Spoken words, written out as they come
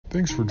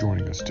Thanks for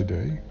joining us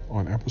today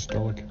on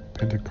Apostolic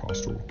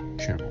Pentecostal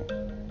channel.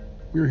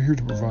 We are here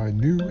to provide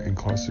new and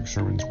classic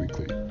sermons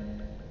weekly.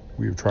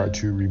 We have tried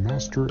to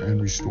remaster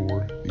and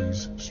restore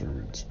these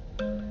sermons.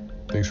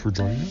 Thanks for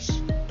joining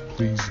us.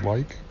 Please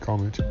like,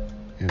 comment,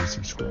 and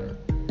subscribe.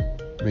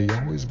 May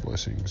Yahweh's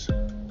blessings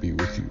be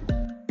with you.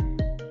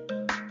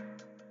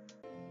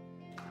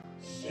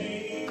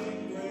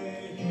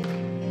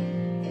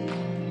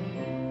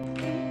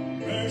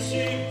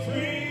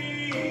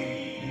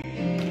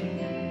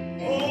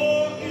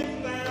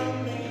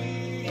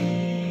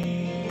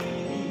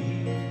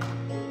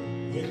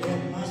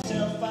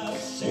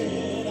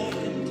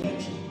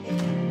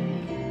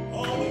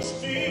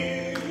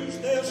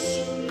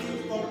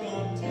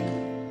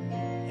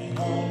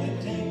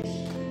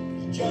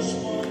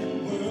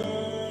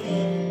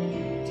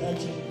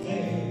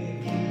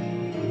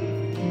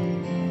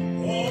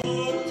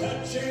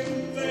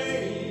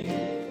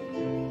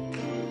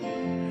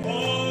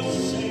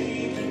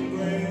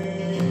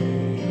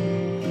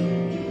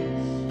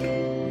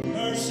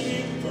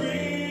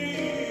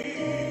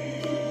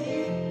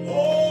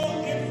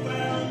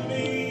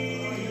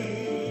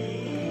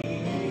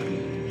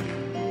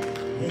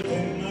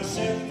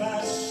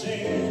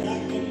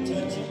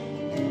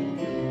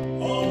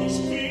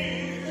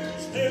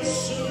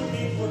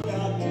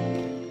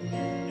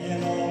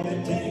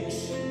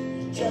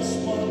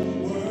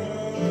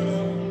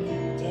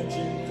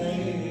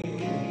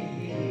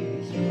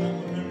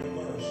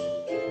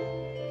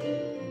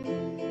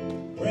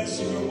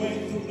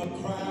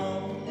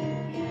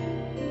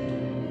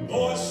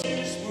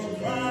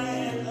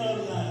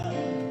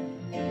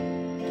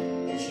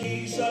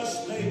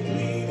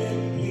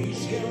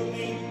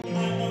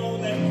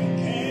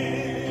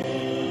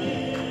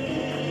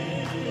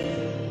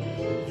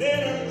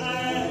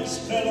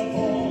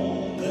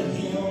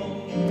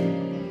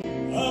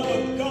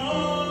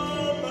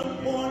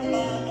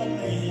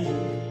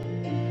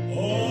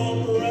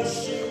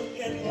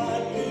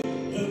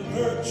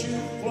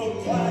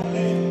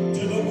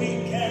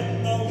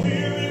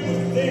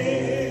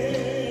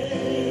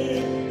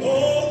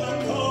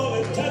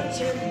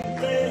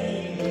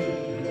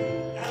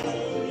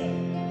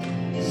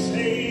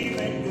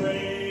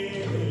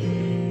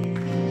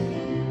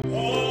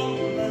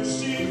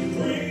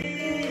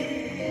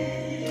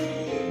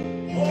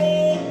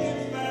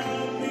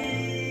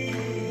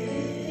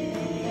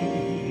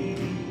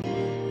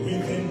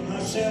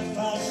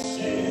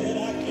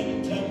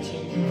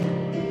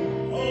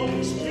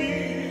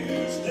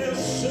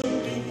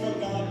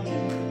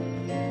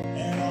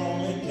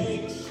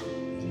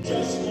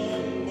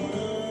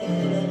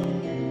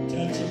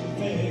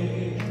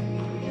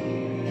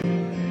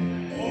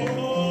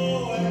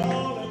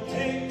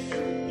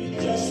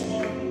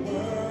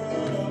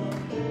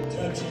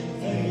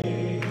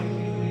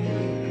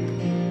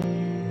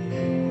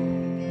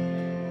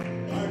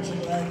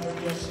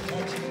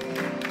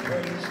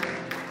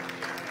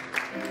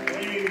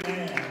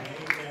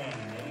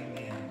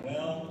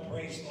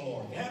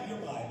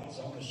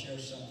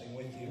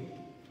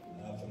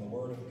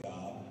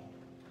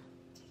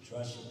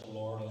 Trust that the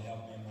Lord will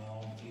help me in my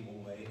own feeble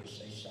way to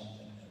say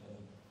something that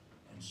will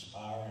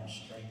inspire and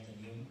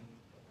strengthen you.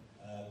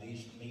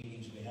 These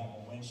meetings we have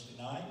on Wednesday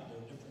night,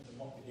 they're different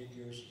than what we did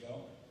years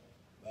ago.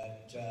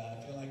 But I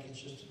feel like it's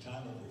just a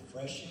time of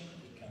refreshing.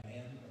 We come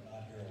in, we're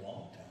not here a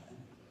long time.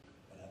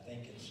 But I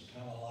think it's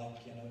kind of like,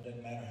 it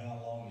doesn't matter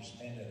how long you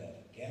spend at a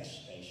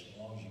gas station, as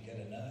long as you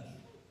get enough.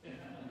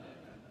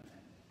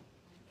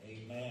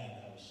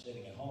 Amen. I was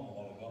sitting at home a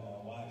while ago,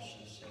 my wife,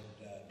 she said,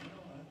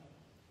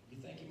 you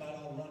think you might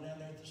ought to run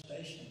down there at the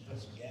station and put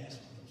some gas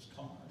in those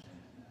cars?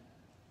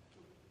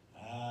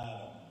 I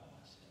don't know.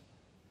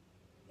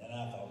 Then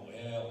I thought,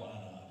 well, why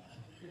not?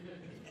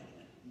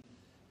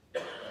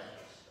 So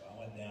I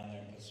went down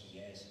there and put some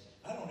gas.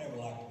 I don't ever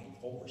like to be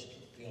forced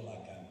to feel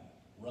like I'm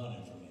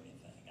running from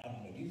anything. I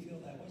don't know. Do you feel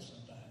that way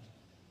sometimes?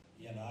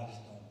 I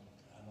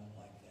don't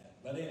like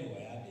that. But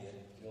anyway, I did.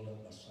 Filled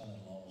up my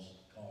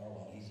son-in-law's car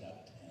while he's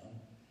out of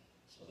town.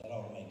 So that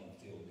ought to make him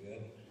feel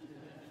good.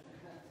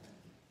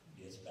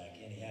 Gets back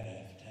in. He had a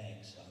half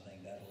tank, so I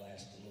think that'll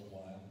last a little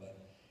while. But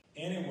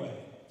anyway,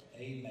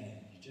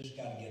 amen. You just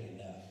got to get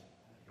enough,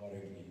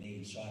 whatever you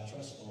need. So I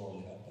trust the Lord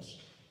will help us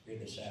here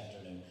this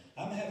afternoon.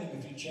 I'm having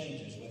a few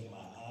changes with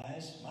my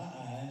eyes.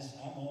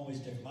 I'm always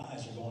different. My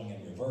eyes are going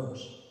in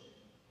reverse.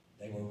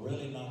 They were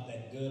really not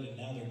that good, and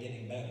now they're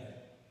getting better.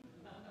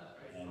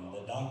 And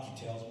the doctor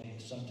tells me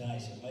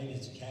sometimes that maybe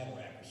it's a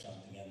cataract or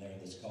something in there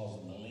that's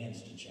causing the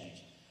lens to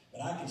change.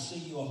 But I can see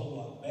you a whole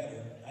lot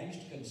better. I used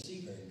to couldn't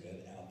see very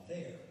good out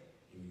there.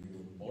 You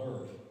were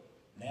blurry.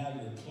 Now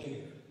you're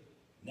clear.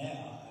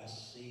 Now I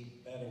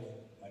see better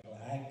with my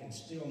glasses. I can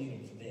still need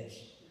them for this.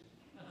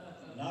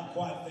 Not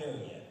quite there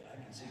yet.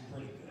 I can see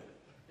pretty good.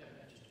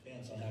 It just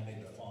depends on how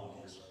big the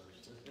font is.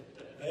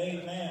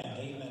 Amen.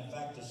 Amen. In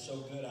fact, it's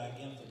so good I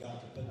again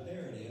forgot to put,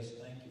 there it is.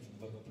 Thank you for the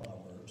book of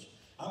Proverbs.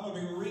 I'm going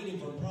to be reading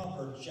from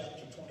Proverbs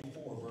chapter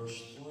 24,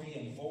 verse 3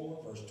 and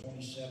 4, verse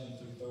 27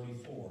 through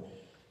 34.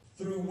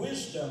 Through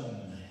wisdom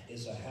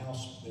is a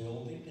house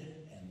builded,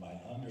 and by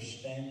by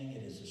understanding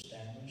it is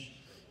established,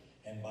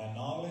 and by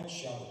knowledge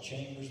shall the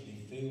chambers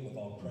be filled with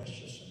all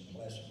precious and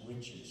pleasant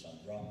riches.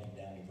 I'm dropping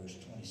down to verse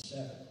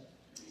 27.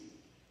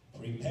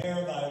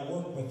 Prepare thy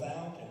work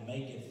without, and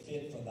make it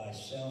fit for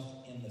thyself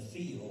in the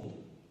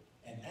field,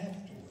 and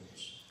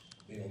afterwards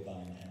build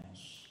thine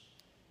house.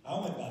 I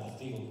went by the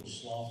field that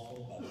was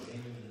slothful, by the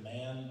finger of the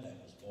man that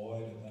was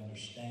void of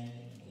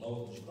understanding. The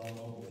load was grown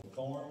over with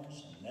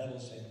thorns, and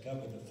nettles had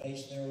covered the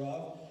face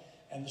thereof,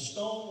 and the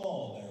stone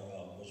wall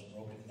thereof was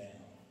broken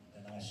down.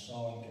 Then I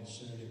saw and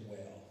considered it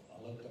well.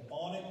 I looked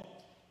upon it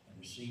and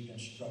received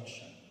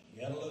instruction.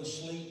 Yet a little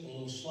sleep, a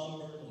little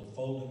slumber, a little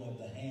folding of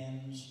the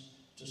hands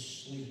to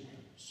sleep.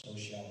 So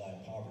shall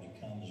thy poverty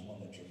come as one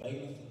that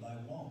travaileth, and thy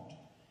want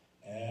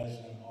as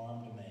an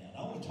armed man.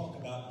 I want to talk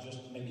about just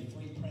maybe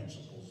 3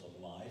 principles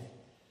of life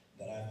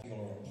that I feel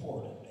are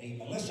important.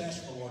 Amen. Let's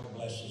ask the Lord to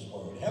bless His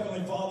word.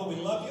 Heavenly Father, we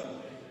love you.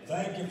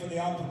 Thank you for the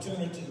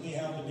opportunity we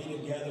have to be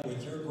together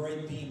with your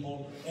great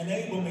people.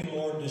 Enable me,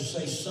 Lord, to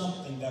say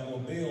something that will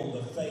build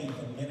the faith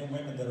of men and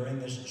women that are in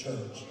this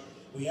church.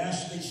 We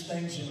ask these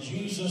things in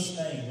Jesus'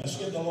 name. Let's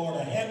give the Lord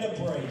a hand of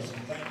praise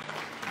and thank you.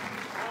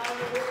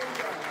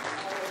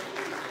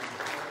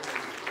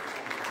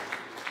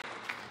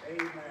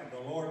 Amen.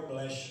 The Lord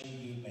bless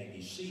you. You may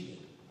be seated.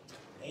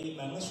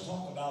 Amen. Let's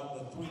talk about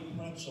the 3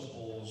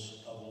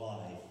 principles of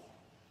life.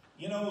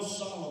 You know,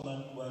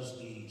 Solomon was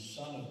the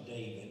son of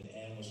David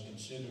and was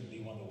considered to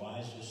be one of the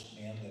wisest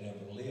men that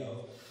ever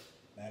lived.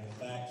 Matter of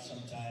fact,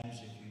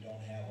 sometimes if you don't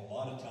have a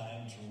lot of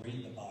time to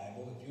read the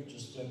Bible, if you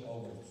just flip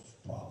over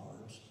to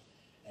Proverbs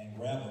and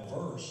grab a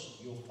verse,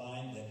 you'll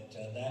find that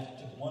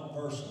that one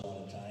verse a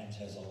lot of times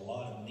has a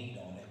lot of meat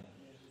on it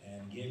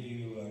and give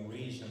you a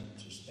reason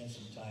to spend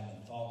some time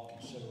in thought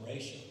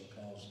consideration,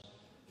 because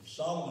if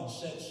Solomon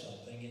said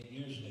something, it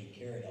usually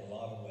carried a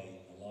lot of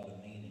weight, a lot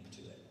of meaning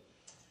to it.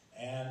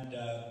 And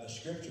the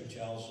scripture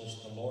tells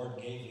us the Lord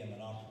gave him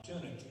an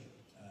opportunity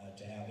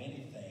to have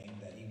anything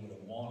that he would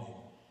have wanted.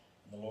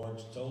 And the Lord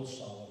told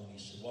Solomon, he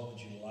said, what would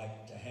you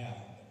like to have?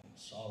 And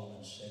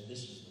Solomon said,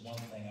 this is the one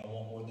thing I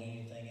want more than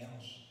anything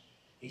else.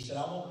 He said,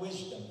 I want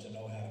wisdom to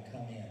know how to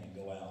come in and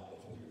go out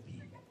before your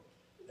people.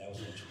 That was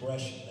an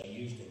expression they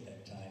used at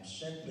that time,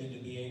 simply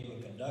to be able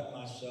to conduct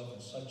myself in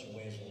such a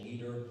way as a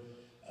leader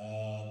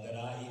that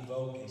I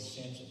evoke a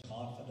sense of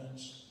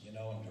confidence, and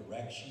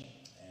direction.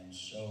 And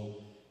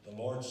so the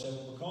Lord said,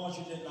 well, because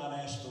you did not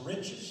ask for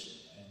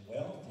riches and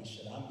wealth, he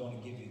said, I'm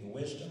going to give you the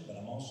wisdom, but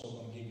I'm also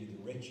going to give you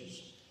the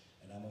riches.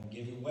 And I'm going to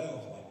give you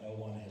wealth like no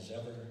one has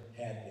ever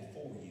had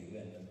before you.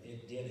 And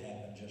it did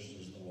happen just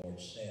as the Lord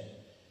said.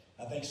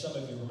 I think some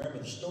of you remember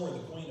the story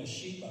of the Queen of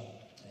Sheba.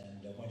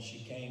 And when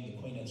she came, the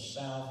Queen of the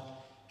South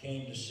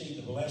came to see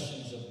the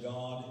blessings of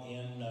God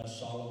in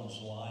Solomon's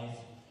life.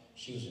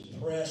 She was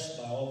impressed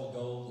by all the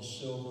gold, the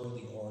silver,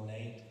 the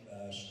ornate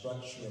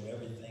structure of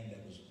everything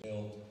that was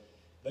built.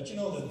 But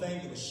the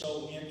thing that was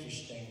so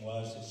interesting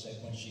was, it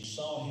said, when she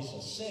saw his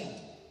ascent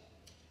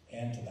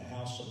into the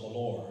house of the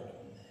Lord,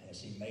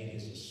 as he made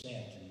his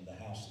ascent into the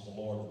house of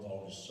the Lord with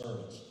all his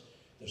servants,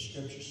 the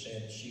scripture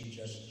said she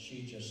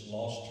just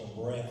lost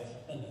her breath.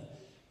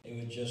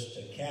 It was just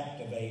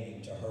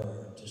captivating to her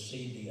to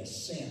see the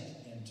ascent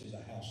into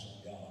the house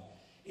of God.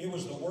 It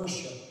was the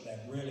worship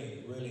that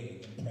really,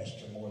 really impressed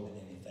her more than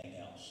anything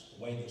else.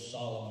 The way that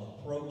Solomon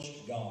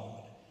approached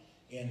God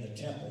in the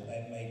temple,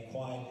 that made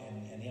quite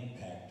an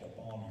impact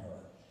upon her.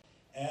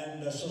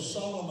 And so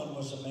Solomon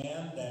was a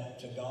man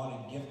that God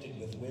had gifted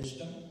with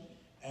wisdom.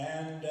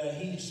 And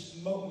he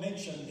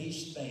mentioned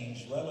these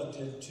things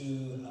relative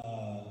to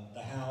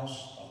the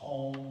house, the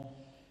home.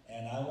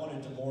 And I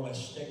wanted to more or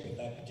less stick with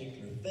that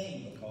particular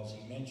theme because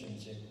he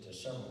mentions it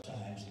several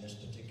times in this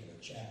particular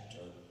chapter.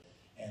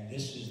 And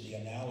this is the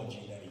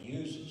analogy that he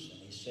uses.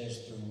 And he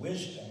says, through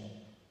wisdom,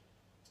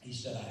 he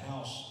said, a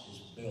house is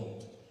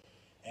built.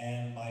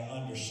 And by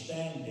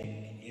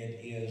understanding,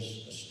 it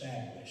is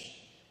established.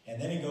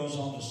 And then he goes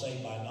on to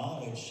say, by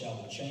knowledge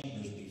shall the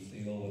chambers be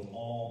filled with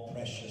all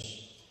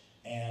precious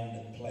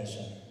and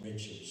pleasant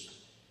riches.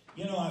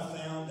 I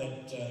found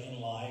that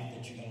in life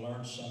that you can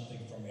learn something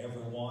from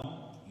everyone.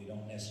 You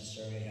don't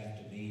necessarily have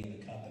to be in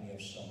the company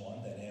of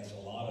someone that has a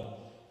lot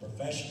of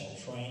professional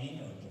training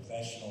or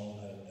professional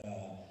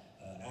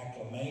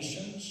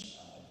acclamations,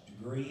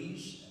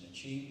 degrees, and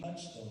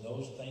achievements.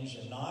 Those things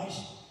are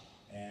nice,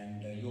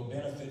 and you'll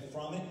benefit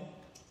from it.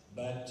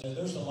 But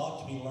there's a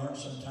lot to be learned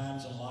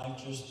sometimes in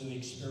life just through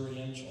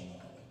experiential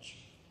knowledge.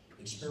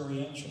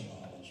 Experiential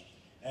knowledge.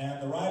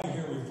 And the writer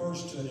here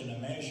refers to it in a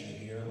measure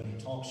here when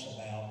he talks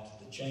about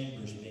the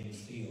chambers being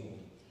filled.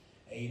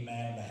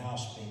 Amen. The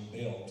house being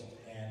built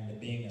and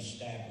being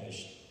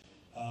established.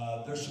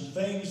 There's some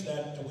things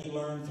that we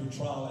learn through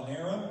trial and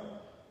error.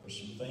 There's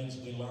some things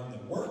we learn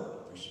that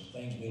work. There's some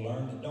things we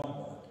learn that don't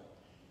work.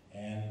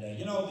 And, the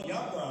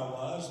younger I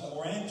was, the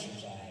more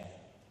answers I had.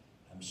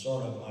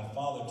 My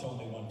father told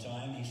me one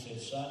time, he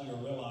said, son,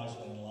 you'll realize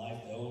that in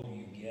life, the older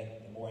you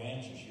get, the more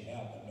answers you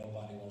have, but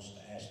nobody wants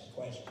to ask the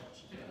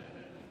questions.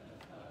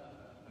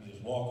 You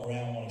just walk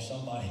around wanting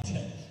somebody to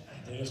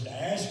They just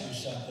ask you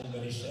something,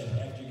 but he said,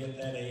 after you get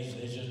that age,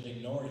 they just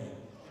ignore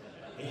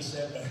you. He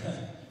said,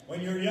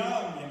 when you're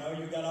young,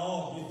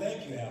 you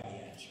think you have the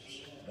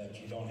answers, but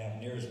you don't have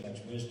near as much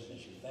wisdom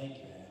as you think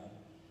you have.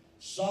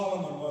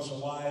 Solomon was a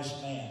wise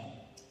man.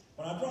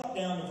 When I drop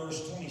down to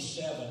verse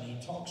 27,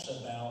 he talks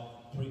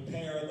about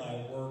prepare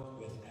thy work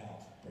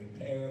without.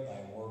 Prepare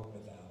thy work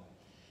without.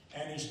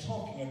 And he's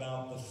talking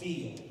about the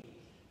field.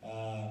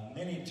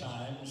 Many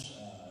times,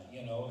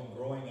 in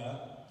growing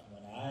up,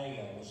 when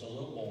I was a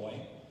little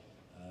boy,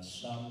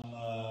 some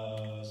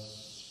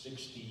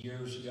 60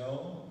 years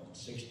ago,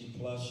 60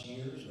 plus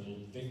years, or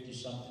 50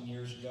 something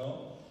years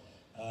ago,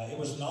 it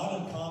was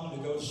not uncommon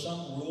to go to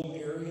some rural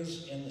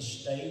areas in the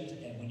state,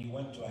 and when you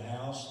went to a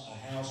house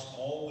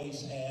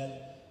always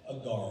had a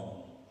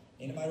garden.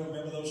 Anybody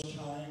remember those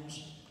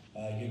times?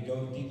 You'd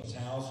go to people's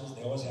houses,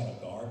 they always had a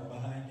garden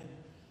behind it.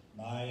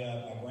 My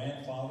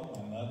grandfather,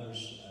 my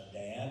mother's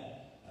dad,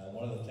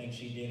 one of the things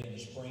he did in the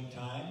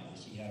springtime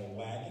is he had a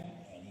wagon,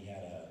 and he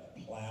had a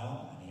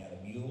plow, and he had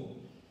a mule,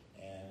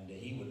 and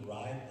he would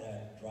drive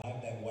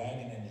that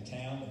wagon into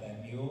town with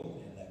that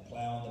mule and that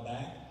plow in the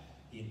back.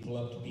 He'd pull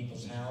up to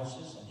people's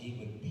houses, and he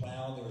would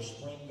plow their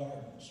spring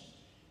gardens,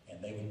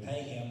 and they would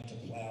pay him to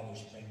plow their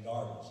spring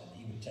gardens, and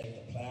he would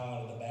take the plow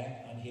out of the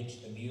back,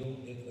 unhitch the mule,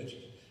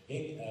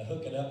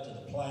 hook it up to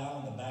the plow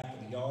in the back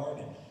of the yard,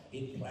 and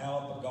he'd plow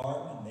up a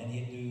garden, and then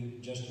he'd do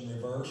just in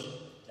reverse,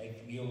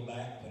 take the mule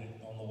back, put it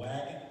on the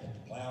wagon, put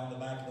the plow in the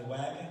back of the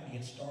wagon, and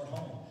he'd start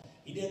home.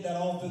 He did that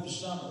all through the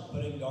summer,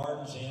 putting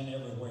gardens in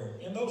everywhere.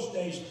 In those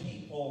days,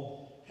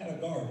 people had a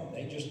garden.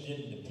 They just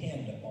didn't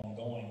depend upon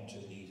going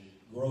to the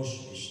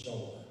grocery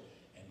store.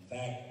 In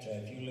fact,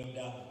 if you lived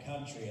out in the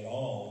country at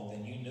all,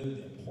 then you knew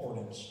the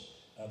importance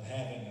of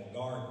having a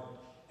garden.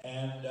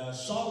 And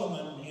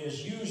Solomon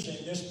is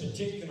using this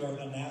particular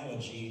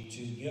analogy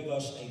to give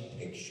us a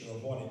picture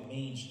of what it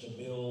means to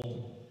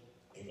build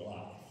a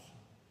life.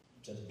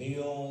 To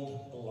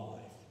build a life.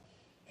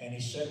 And he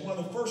said, one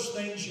of the first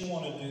things you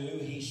want to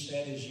do, he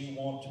said, is you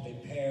want to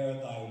prepare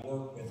thy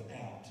work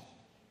without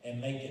and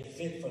make it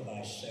fit for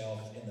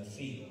thyself in the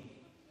field.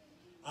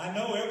 I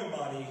know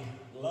everybody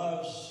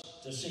loves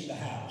to see the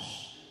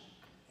house.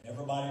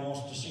 Everybody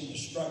wants to see the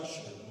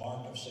structure, the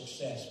mark of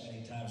success.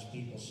 Many times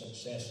people's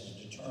success is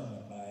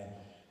determined by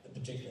the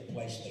particular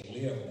place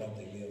they live, what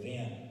they live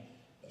in.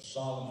 But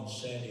Solomon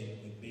said it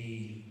would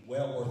be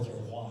well worth your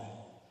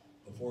while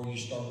before you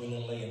start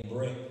really laying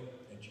brick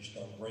that you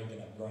start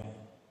breaking up ground.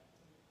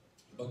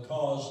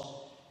 Because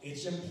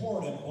it's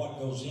important what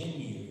goes in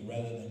you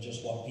rather than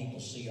just what people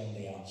see on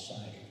the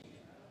outside of you.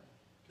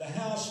 The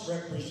house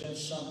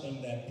represents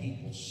something that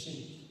people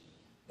see,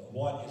 but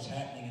what is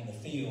happening in the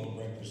field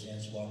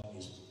represents what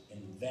is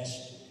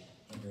invested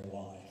in your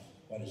life,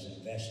 what is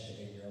invested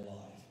in your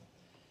life.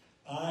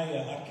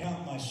 I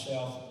count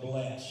myself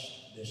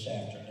blessed this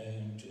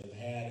afternoon to have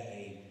had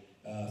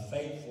a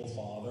faithful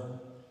father,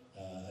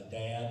 a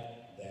dad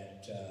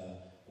that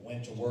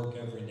went to work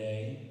every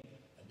day,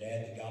 a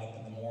dad that got up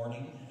in the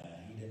morning.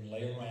 He didn't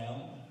lay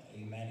around.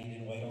 Amen. He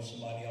didn't wait on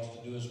somebody else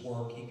to do his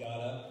work. He got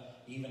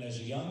up even as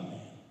a young man,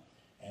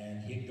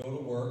 and he'd go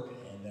to work,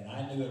 and then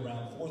I knew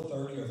around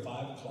 4:30 or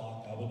 5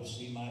 o'clock I would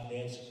see my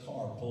dad's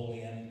car pull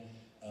in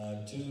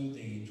to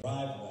the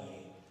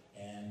driveway,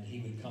 and he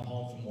would come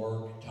home from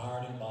work,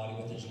 tired in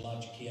body, with his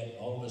lunch kit.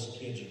 All of us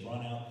kids would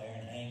run out there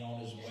and hang on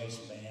his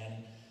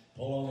waistband,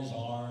 pull on his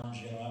arms.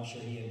 I'm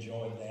sure he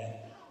enjoyed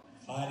that.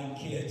 Fighting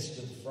kids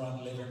to the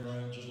front living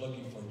room, just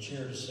looking for a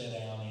chair to sit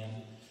down in.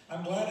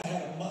 I'm glad I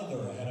had a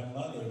mother. I had a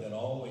mother that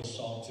always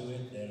saw to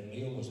it that a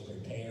meal was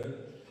prepared.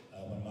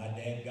 When my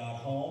dad got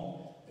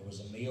home, there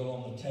was a meal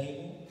on the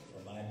table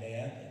for my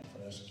dad and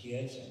for us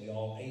kids, and we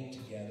all ate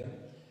together.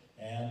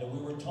 And we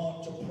were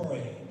taught to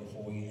pray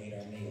before we ate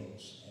our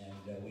meals.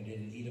 And we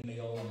didn't eat a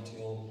meal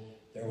until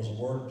there was a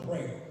word of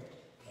prayer.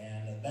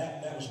 And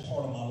that was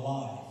part of my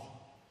life.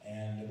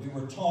 And we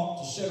were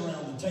taught to sit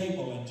around the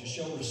table and to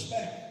show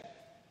respect.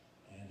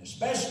 And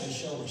especially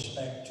show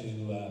respect to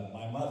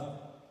my mother.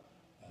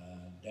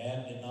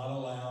 Dad did not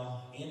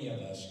allow any of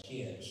us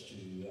kids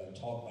to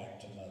talk back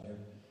to mother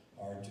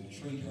or to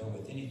treat her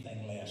with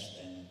anything less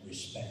than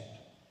respect.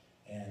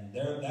 And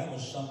that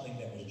was something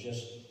that was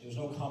just, there was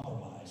no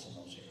compromise in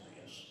those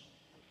areas.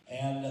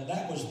 And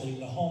that was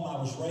the home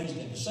I was raised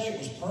in. To say it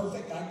was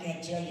perfect, I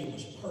can't tell you it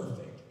was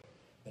perfect.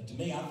 But to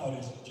me, I thought it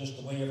was just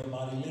the way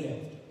everybody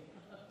lived.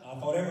 I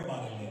thought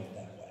everybody lived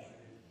that way.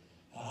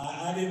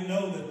 I didn't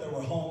know that there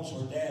were homes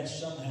where dads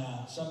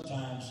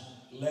sometimes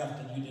left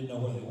and you didn't know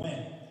where they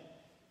went.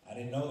 I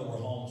didn't know there were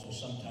homes where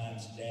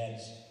sometimes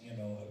dads,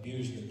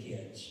 abused their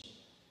kids,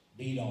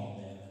 beat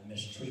on them, and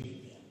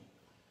mistreated them.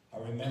 I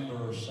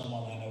remember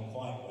someone I know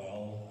quite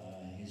well.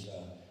 He's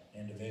an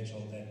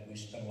individual that we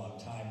spent a lot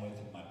of time with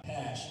in my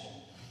past. And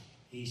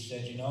he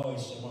said, one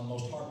of the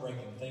most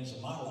heartbreaking things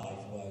in my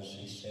life was,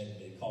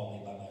 he called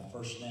me by my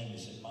first name. He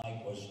said,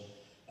 Mike,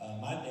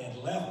 my dad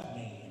left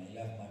me, and he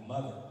left my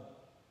mother.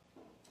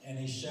 And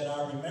he said,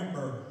 I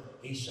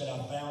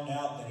found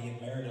out that he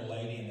had married a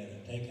lady and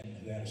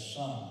who had a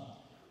son.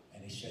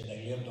 And he said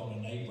they lived on a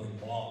neighboring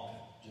block.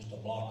 just a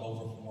block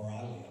over from where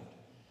I lived.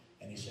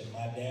 And he said,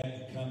 my dad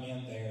would come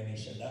in there, and he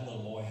said, that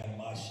little boy had a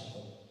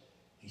bicycle.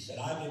 He said,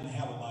 I didn't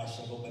have a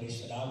bicycle, but he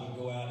said, I would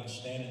go out and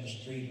stand in the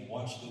street and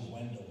watch through the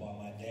window while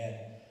my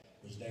dad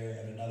was there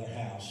at another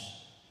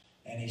house.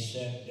 And he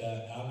said,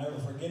 I'll never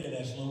forget it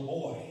as a little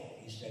boy.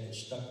 He said, it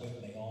stuck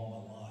with me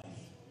all my life.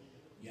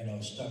 You know,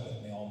 it stuck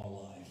with me all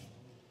my life.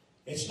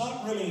 It's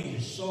not really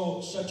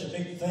such a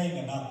big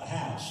thing about the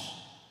house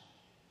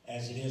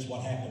as it is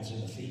what happens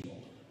in the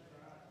field.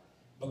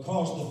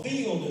 Because the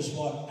field is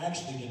what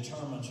actually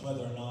determines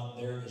whether or not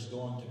there is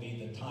going to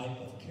be the type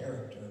of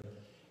character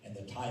and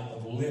the type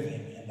of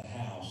living in the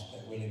house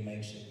that really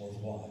makes it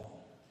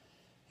worthwhile.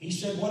 He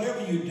said,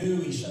 whatever you do,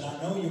 he said,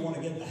 I know you want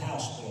to get the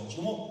house built.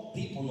 You want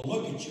people to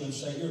look at you and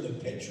say you're the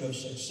picture of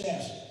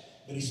success.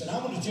 But he said,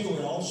 I'm going to tell you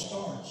where it all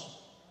starts.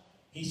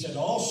 He said, it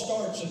all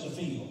starts in the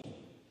field.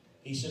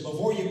 He said,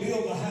 before you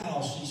build the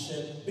house, he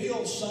said,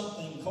 build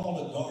something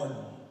called a garden.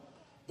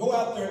 Go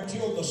out there and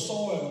till the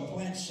soil and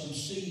plant some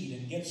seed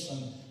and get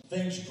some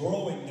things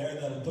growing there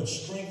that'll put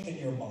strength in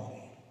your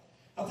body.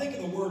 I think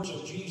of the words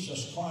of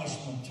Jesus Christ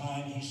one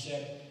time. He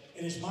said,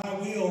 it is my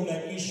will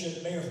that you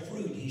should bear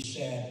fruit, he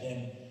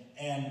said,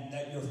 and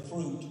that your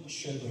fruit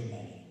should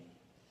remain.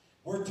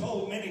 We're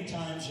told many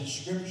times in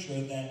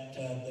Scripture that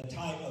the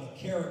type of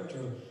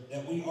character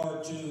that we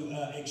are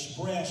to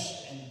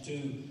express and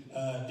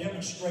to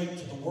demonstrate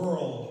to the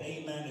world,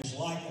 amen, is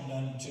likened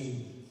unto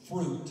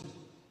fruit.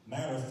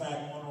 Matter of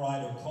fact, one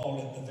writer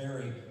called it the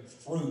very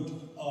fruit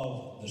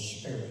of the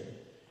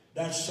Spirit.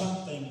 That's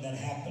something that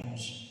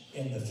happens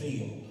in the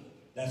field.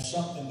 That's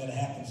something that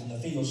happens in the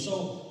field.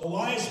 So the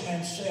wise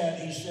man said,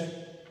 he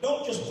said,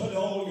 don't just put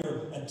all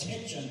your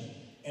attention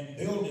in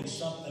building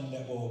something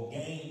that will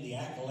gain the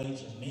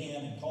accolades of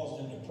men and cause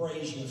them to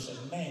praise you and say,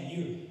 man,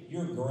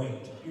 you're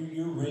great.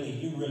 You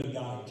really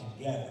got it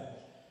together.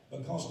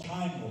 Because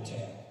time will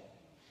tell.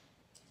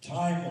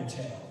 Time will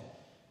tell.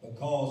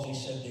 Because he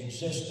said the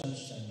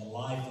existence and the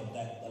life of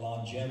that, the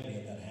longevity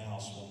of that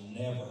house will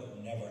never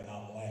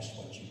outlast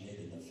what you did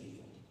in the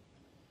field.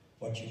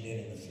 What you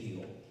did in the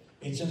field.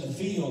 It's in the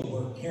field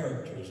where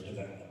character is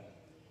developed.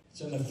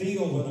 It's in the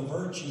field where the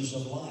virtues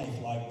of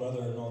life, like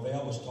Brother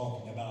Norvell was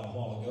talking about a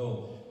while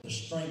ago, the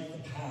strength,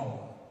 the power,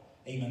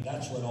 amen,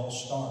 that's where it all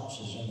starts,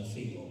 is in the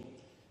field.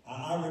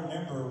 I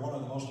remember one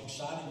of the most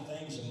exciting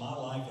things in my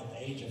life at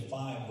the age of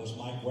 5 was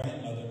my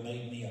grandmother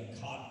made me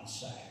a cotton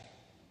sack.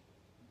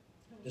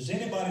 Does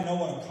anybody know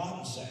what a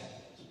cotton sack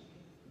is?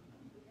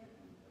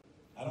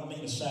 I don't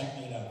mean a sack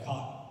made out of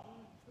cotton,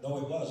 though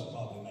it was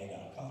probably made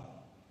out of cotton.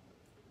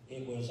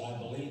 It was, I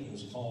believe it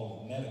was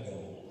called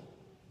Medigold.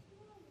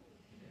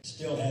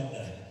 Still had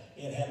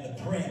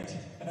the print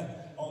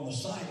on the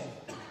side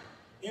of it.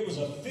 It was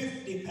a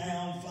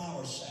 50-pound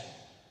flour sack.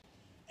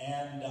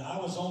 And I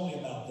was only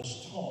about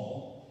this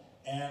tall.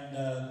 And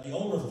the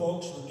older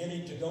folks were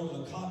getting to go to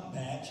the cotton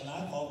patch. And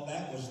I thought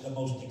that was the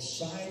most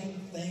exciting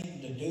thing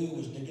to do,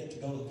 was to get to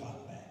go to the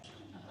cotton patch.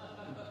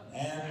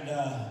 And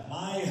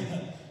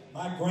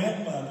my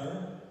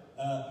grandmother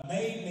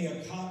made me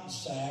a cotton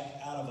sack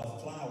out of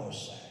a flour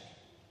sack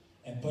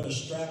and put a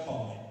strap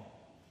on it.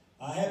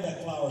 I had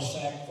that flour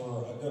sack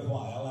for a good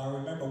while. I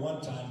remember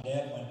one time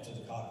Dad went to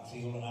the cotton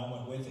field and I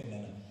went with him,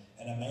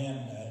 and a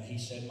man, he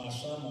said, my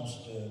son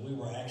wants to, we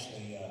were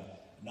actually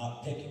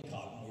not picking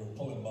cotton, we were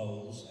pulling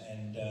bowls,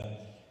 and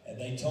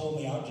they told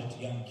me, I was just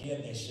a young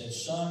kid, they said,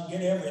 son,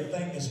 get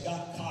everything that's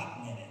got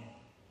cotton in it.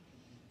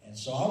 And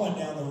so I went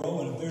down the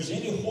row, and if there's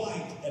any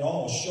white at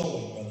all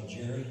showing, Brother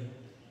Jerry,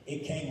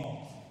 it came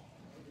off.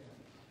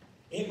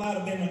 It might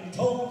have been a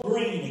total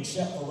green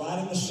except for right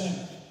in the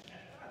center.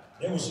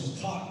 There was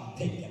some cotton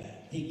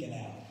peeking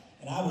out.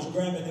 And I was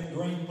grabbing them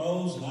green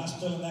bows, and I was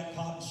filling that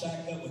cotton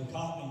sack up with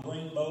cotton and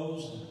green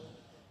bows. And,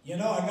 you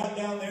know, I got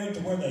down there to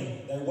where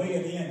they weigh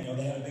it in. You know,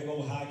 they had a big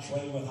old high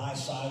tray with high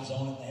sides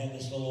on it. They had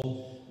this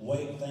little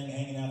weight thing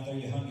hanging out there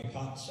you hung your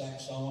cotton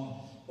sacks on.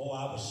 Boy,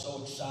 I was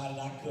so excited.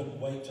 I couldn't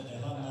wait till they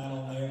hung that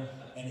on there.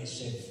 And it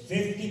said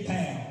 50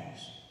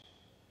 pounds.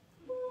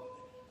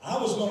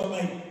 I was going to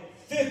make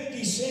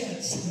 50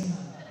 cents.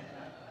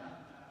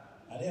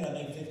 I did. I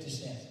made 50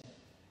 cents.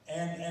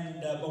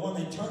 But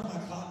when they turned my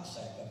cotton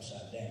sack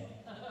upside down,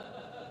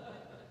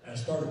 and I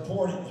started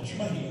pouring it in the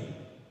trailer,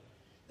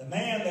 the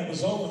man that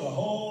was over the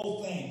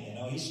whole thing, you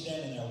know, he's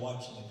standing there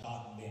watching the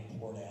cotton being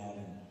poured out,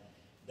 and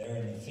there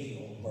in the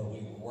field where we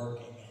were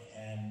working,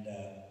 and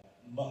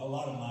a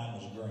lot of mine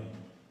was green.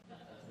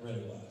 It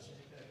really was.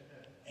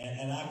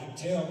 And I could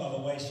tell by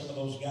the way some of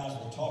those guys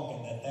were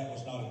talking that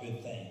was not a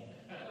good thing.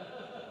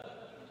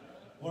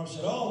 One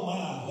said, oh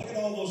my, look at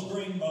all those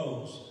green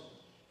bows.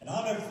 And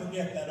I'll never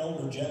forget that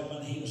older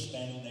gentleman. He was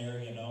standing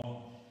there, you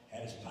know,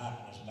 had his pipe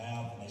in his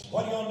mouth. And they said,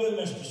 what are you going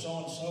to do, Mr.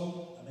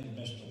 So-and-so? I think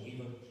Mr.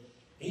 Weaver.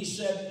 He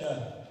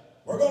said,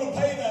 we're going to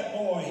pay that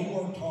boy. He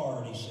worked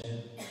hard, he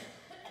said.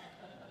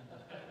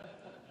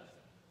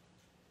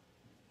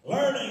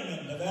 Learning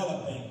and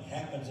developing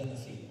happens in the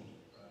field.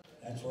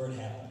 That's where it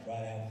happens,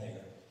 right out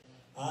there.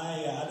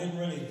 I didn't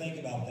really think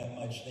about that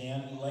much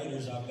then. Later,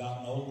 as I've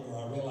gotten older,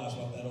 I realized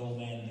what that old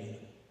man did.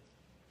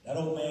 That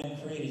old man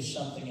created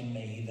something in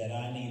me that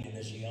I needed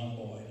as a young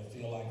boy to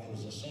feel like there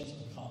was a sense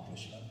of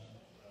accomplishment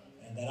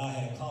and that I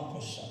had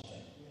accomplished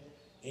something.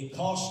 It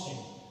cost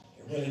him.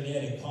 It really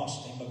did. It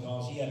cost him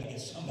because he had to get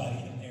somebody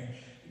in there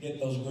to get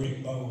those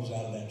Greek bows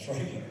out of that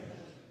trailer.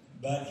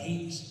 But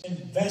he's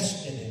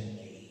invested in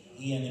me.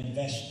 He had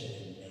invested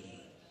in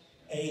me.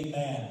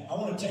 Amen. I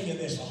want to tell you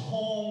this. A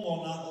home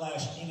will not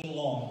last any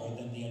longer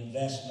than the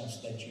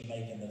investments that you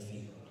make in the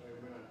field.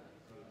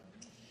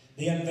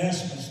 The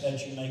investments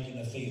that you make in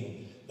the field.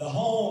 The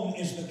home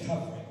is the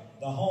covering.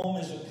 The home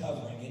is a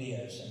covering. It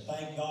is. And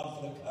thank God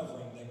for the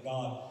covering that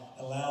God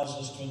allows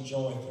us to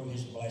enjoy through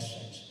His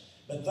blessings.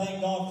 But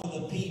thank God for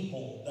the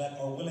people that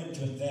are willing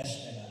to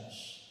invest in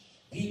us.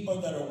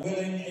 People that are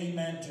willing,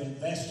 amen, to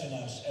invest in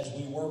us as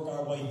we work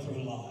our way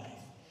through life.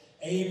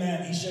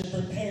 Amen. He said,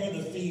 prepare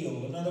the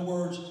field. In other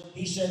words,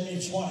 he said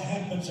it's what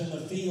happens in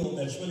the field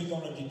that's really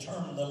going to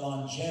determine the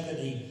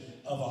longevity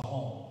of a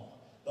home.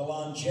 The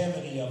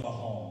longevity of a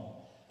home.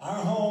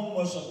 Our home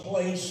was a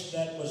place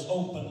that was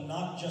open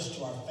not just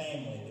to our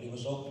family, but it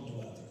was open to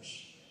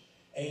others.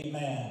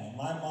 Amen.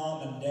 My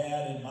mom and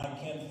dad and my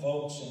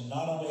kinfolks, and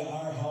not only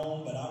our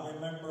home, but I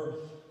remember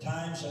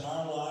times in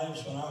our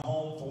lives when our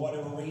home, for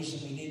whatever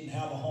reason, we didn't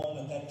have a home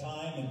at that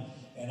time,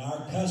 and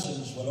our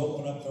cousins would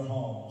open up their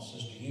homes,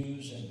 Sister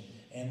Hughes,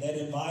 and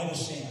they'd invite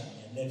us in,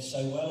 and they'd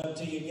say, well,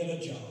 until you get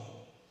a job.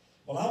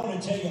 Well, I want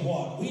to tell you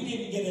what, we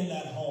didn't get in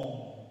that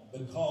home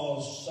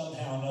because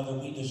somehow or another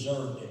we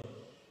deserved it.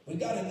 We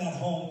got in that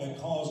home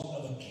because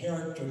of a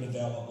character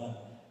development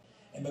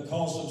and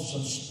because of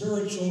some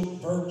spiritual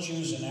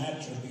virtues and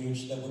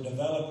attributes that were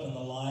developed in the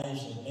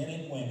lives of men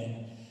and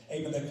women,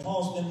 amen, that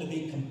caused them to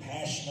be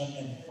compassionate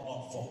and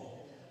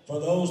thoughtful for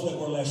those that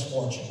were less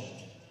fortunate.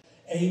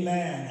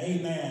 Amen,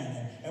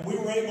 amen. And we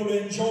were able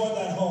to enjoy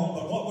that home,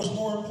 but what was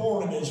more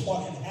important is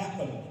what had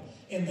happened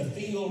in the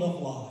field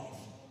of life.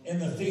 In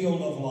the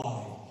field of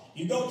life.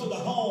 You go to the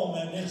home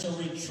and it's a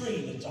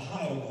retreat, it's a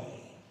hideaway.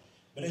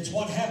 But it's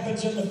what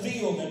happens in the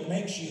field that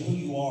makes you who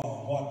you are,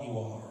 what you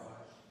are.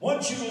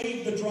 Once you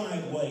leave the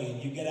driveway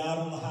and you get out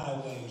on the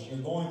highways, you're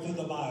going through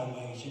the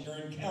byways, and you're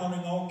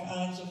encountering all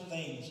kinds of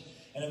things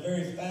at a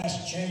very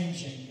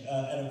fast-changing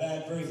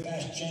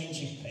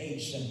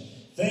pace. And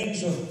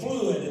things are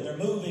fluid and they're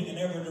moving in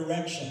every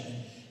direction.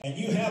 And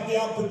you have the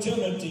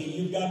opportunity,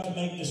 you've got to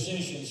make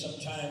decisions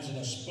sometimes in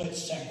a split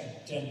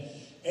second. And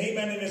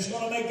amen, and it's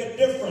going to make a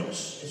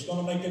difference. It's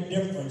going to make a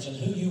difference in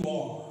who you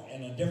are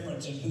and a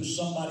difference in who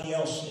somebody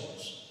else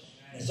is.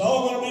 It's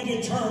all going to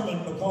be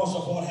determined because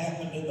of what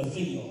happened in the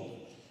field.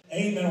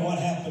 Amen, what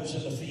happens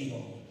in the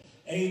field.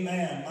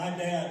 Amen. My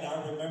dad,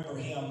 I remember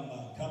him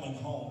coming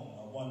home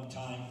one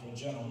time from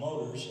General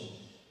Motors. And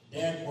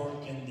Dad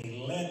worked in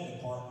the lead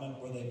department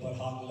where they put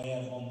hot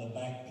lead on the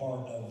back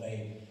part of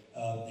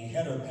the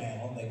header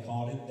panel, they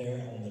called it,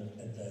 there on the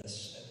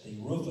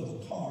roof of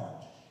the car.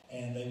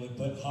 And they would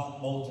put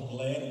hot molten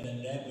lead, and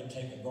then Dad would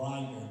take a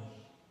grinder.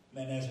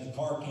 And as the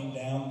car came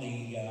down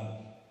the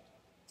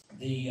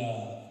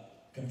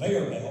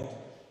conveyor belt,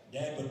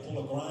 Dad would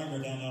pull a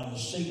grinder down out of the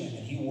ceiling,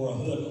 and he wore a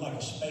hood like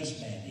a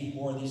spaceman. He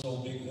wore these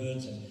old big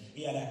hoods, and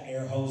he had an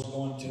air hose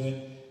going to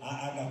it.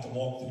 I got to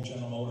walk through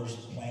General Motors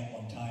plant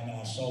one time, and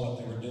I saw what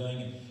they were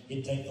doing. And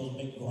he'd take those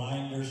big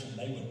grinders, and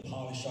they would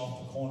polish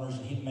off the corners,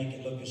 and he'd make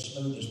it look as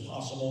smooth as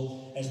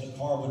possible. As the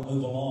car would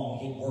move along,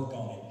 he'd work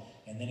on it.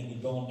 And then it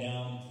would go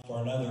down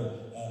for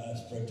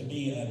it to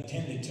be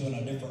attended to in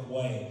a different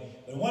way.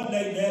 But one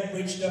day, Dad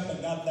reached up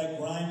and got that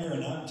grinder,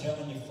 and I'm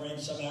telling you,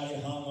 friends, somehow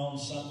it hung on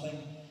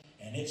something,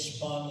 and it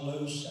spun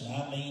loose, and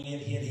I mean, it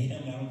hit him.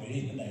 I don't know if it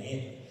hit him in the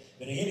head,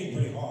 but it hit him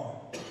pretty hard.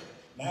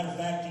 Matter of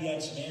fact, he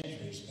had some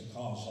injuries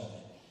because of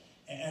it.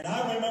 And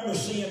I remember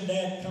seeing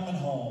Dad coming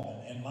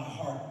home, and my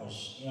heart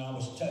was, I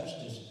was touched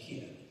as a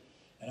kid.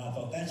 And I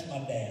thought, that's my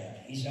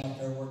dad. He's out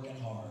there working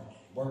hard,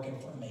 working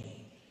for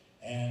me.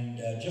 And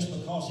just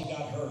because he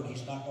got hurt,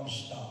 he's not going to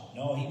stop.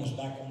 No, he was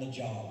back on the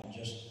job in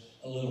just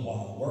a little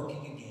while,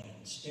 working again.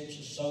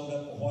 Stitches sewed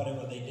up or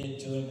whatever they did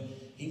to him,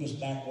 he was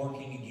back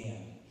working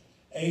again.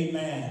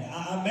 Amen.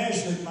 I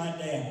measured my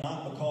dad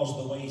not because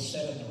of the way he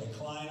sat in the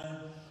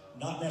recliner,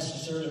 not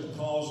necessarily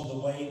because of the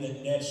way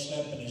that Dad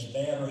slept in his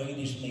bed or ate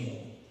his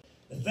meal.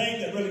 The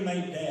thing that really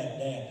made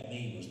Dad to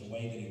me was the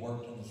way that he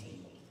worked in the field.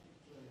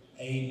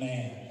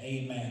 Amen.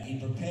 Amen. He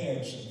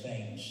prepared some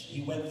things.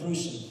 He went through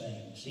some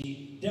things.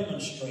 He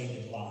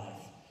demonstrated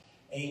life.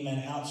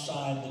 Amen.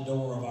 Outside the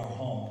door of our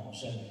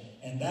homes.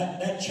 And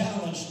that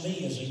challenged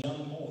me as a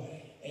young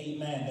boy.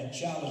 Amen. That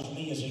challenged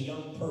me as a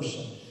young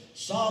person.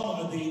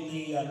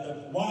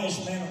 The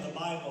wise man of the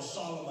Bible,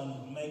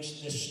 Solomon,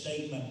 makes this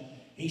statement.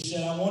 He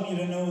said, I want you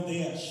to know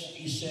this.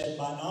 He said,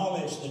 by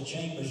knowledge the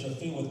chambers are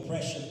filled with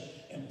precious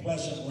and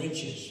pleasant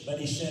riches. But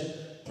he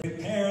said,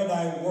 prepare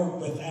thy work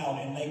without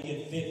and make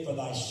it fit for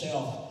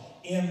thyself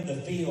in the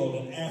field.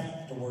 And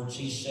afterwards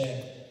he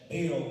said,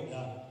 build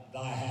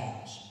thy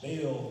house.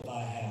 Build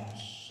thy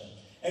house.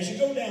 As you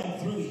go down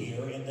through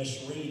here in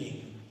this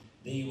reading,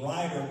 the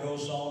writer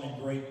goes on in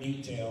great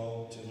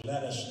detail to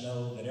let us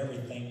know that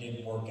everything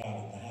didn't work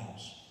out in the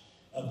house.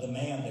 of the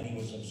man that he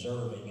was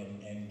observing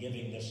and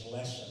giving this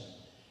lesson.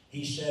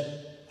 He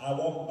said, I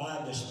walked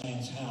by this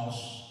man's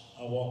house,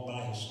 I walked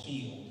by his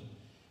field,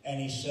 and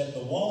he said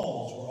the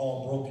walls were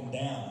all broken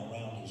down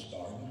around his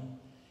garden.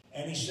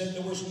 And he said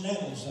there was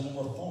nettles and there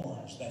were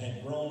thorns that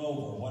had grown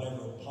over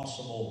whatever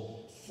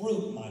possible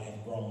fruit might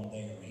have grown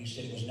there. He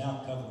said it was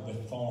now covered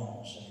with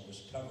thorns, and it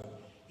was covered,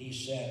 he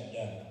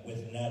said,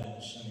 with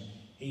nettles. And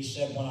he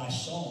said, when I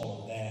saw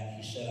all of that,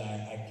 he said,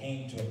 I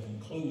came to a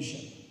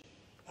conclusion.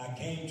 I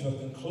came to a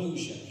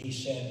conclusion, he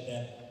said,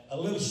 that a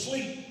little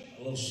sleep,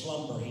 a little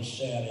slumber, he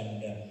said,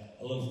 and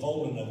a little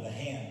folding of the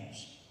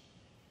hands.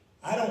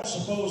 I don't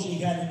suppose he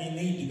had any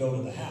need to go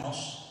to the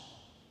house.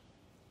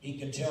 He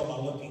could tell by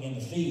looking in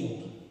the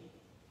field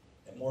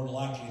that more than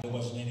likely there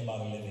wasn't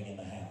anybody living in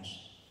the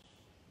house.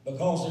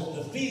 Because if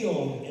the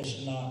field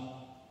is not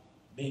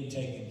being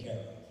taken care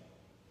of,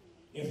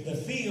 if the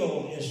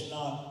field is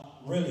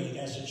not really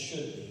as it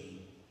should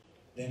be,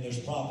 then there's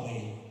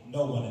probably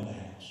no one in the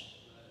house.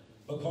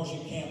 Because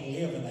you can't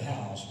live in the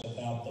house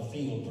without the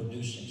field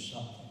producing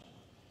something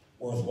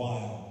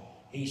worthwhile.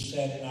 He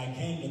said, and I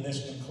came to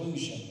this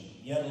conclusion,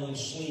 yet a little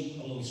sleep,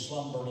 a little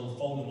slumber, a little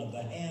folding of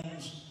the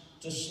hands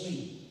to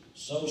sleep.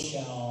 So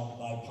shall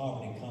thy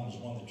poverty come as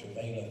one that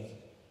travaileth,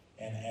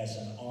 and as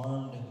an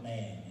armed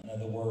man. In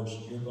other words,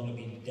 you're going to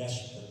be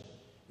desperate.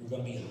 You're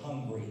going to be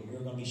hungry.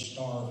 You're going to be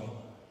starving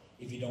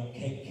if you don't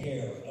take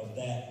care of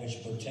that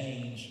which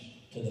pertains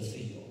to the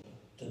field.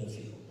 To the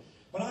field.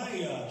 When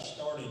I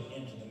started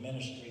into the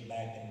ministry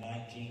back in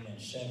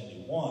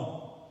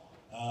 1971,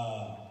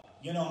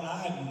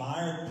 I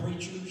admired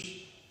preachers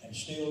and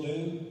still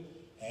do,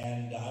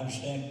 and I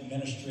understand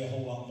ministry a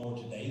whole lot more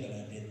today than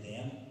I did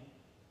then.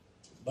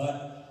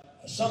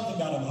 But something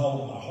got a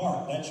hold of my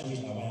heart. That's the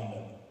reason I wound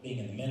up being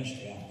in the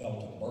ministry. I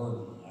felt a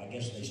burden. I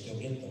guess they still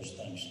get those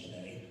things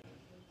today.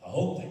 I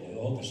hope they do.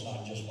 I hope it's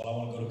not just, well, I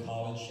want to go to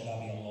college. Should I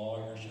be a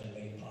lawyer? Should I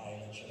be a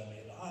pilot?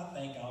 I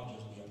think I'll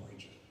just be a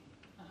preacher.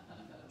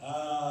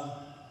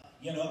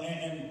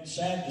 And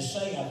sad to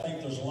say, I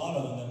think there's a lot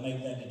of them that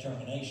make that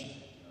determination.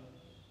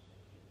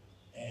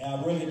 And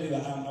I really do.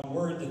 I'm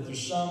worried that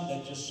there's some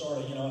that just sort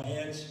of,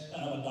 heads,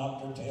 I'm a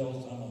doctor,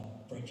 tails, I'm a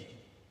preacher.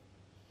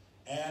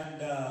 And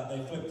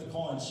they flip the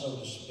coin, so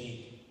to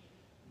speak.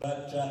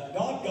 But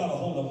God got a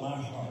hold of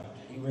my heart.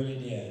 He really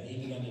did. He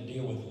began to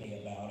deal with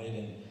me about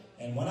it.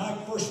 And when I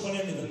first went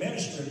into the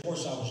ministry, of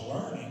course, I was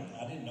learning.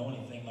 I didn't know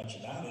anything much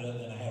about it other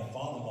than I had a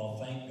father-in-law,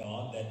 thank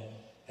God, that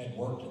had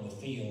worked in the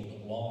field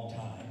a long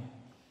time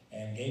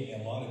and gave me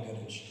a lot of good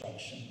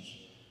instructions.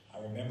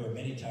 I remember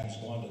many times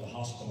going to the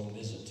hospital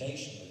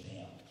visitation with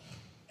him,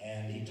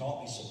 and he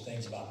taught me some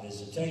things about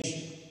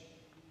visitation.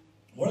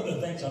 One of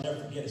the things I'll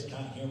never forget is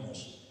kind of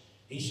humorous.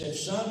 He said,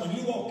 son, when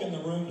you walk in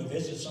the room to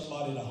visit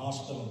somebody in the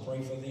hospital and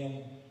pray for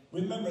them,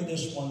 remember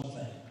this one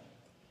thing.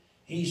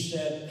 He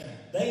said,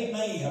 they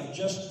may have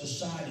just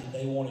decided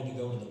they wanted to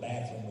go to the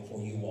bathroom before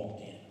you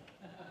walked in.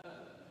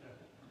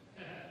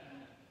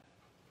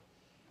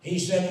 He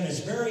said, and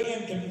it's very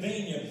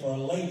inconvenient for a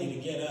lady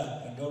to get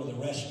up and go to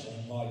the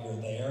restroom while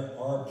you're there,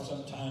 or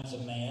sometimes a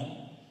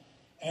man.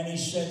 And he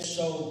said,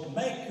 so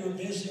make your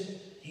visit,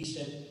 he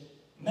said,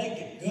 make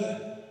it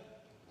good,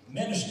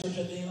 minister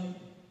to them.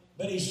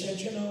 But he said,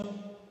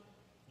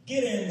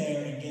 get in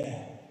there and get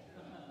out.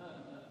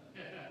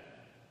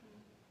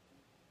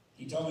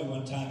 He told me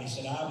one time, he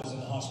said, I was in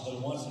the hospital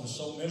once and was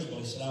so miserable.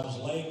 He said, I was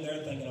laying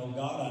there thinking, oh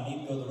God, I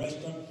need to go to the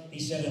restroom. He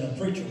said, and a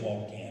preacher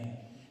walked in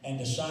and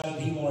decided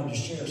he wanted to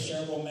share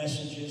several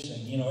messages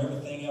and,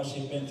 everything else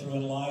he'd been through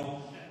in life.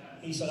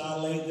 He said, I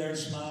laid there and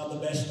smiled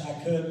the best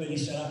I could, but he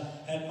said,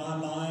 I had my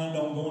mind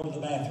on going to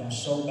the bathroom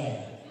so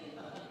bad.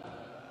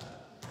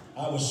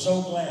 I was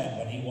so glad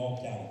when he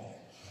walked out of there.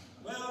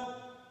 Well,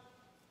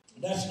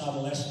 that's not a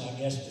lesson, I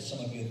guess, that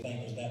some of you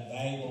think was that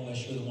valuable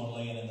unless you're the one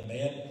laying in the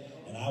bed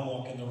and I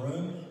walk in the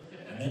room.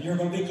 And then you're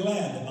going to be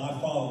glad that my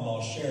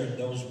father-in-law shared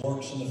those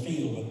works in the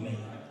field with me.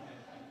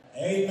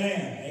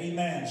 Amen.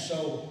 Amen.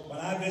 So when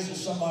I visit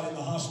somebody in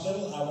the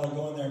hospital, I want to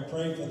go in there and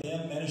pray for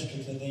them,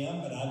 minister to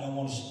them, but I don't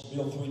want to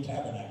build 3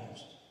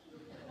 tabernacles.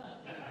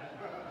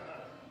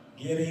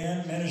 Get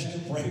in, minister,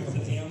 pray for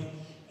them.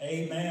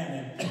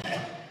 Amen.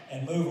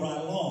 And move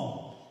right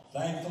along.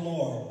 Thank the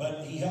Lord.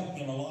 But he helped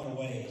me in a lot of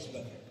ways.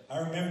 But I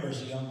remember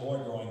as a young boy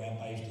growing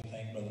up, I used to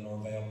think, Brother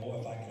Norvell, boy,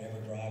 if I could ever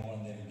drive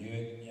one of them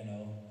Buick,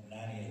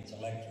 98s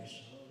Electras.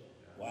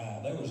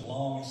 Wow, they was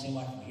long. It seemed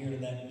like from here to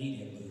that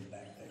media booth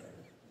back there.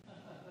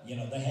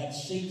 They had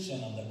seats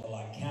in them that were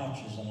like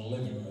couches in a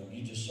living room.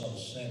 You just sort of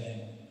sat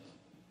in.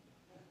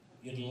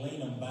 You'd lean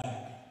them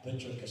back, put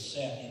your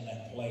cassette in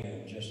that player,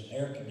 and just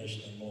air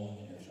conditioning blowing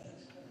in your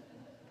face.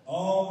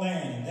 Oh,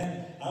 man. And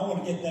then I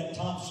want to get that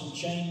Thompson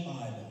chain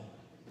Bible.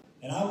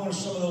 And I wanted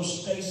some of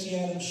those Stacey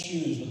Adams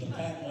shoes with the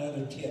patent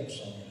leather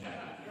tips on them.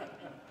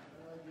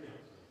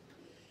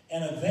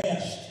 And a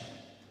vest,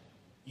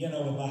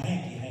 with my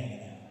hanky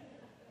hanging out.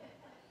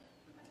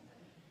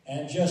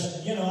 And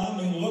just,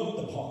 look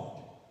the part.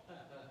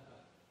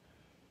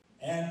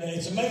 And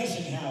it's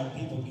amazing how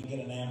people can get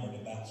enamored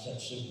about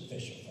such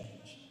superficial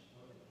things.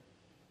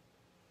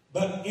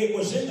 But it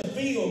was in the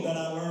field that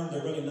I learned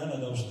that really none of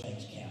those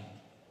things count.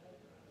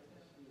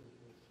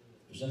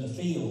 It was in the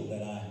field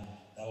that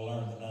I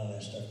learned that none of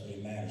that stuff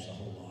really matters a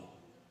whole lot.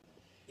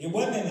 It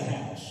wasn't in the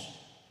house.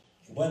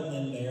 It wasn't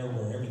in there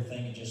where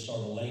everything is just sort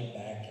of laid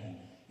back and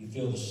you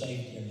feel the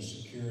safety and the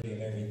security of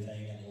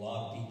everything and a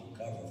lot of people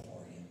cover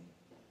for you.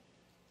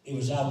 It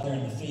was out there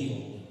in the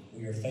field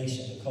where you're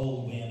facing the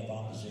cold wind of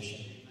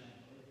opposition.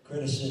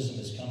 Criticism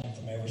is coming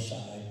from every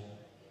side.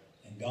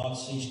 And God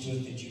sees to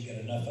it that you get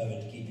enough of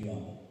it to keep you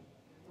humble.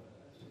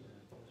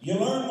 You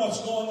learn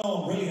what's going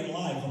on really in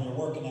life when you're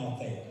working out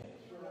there.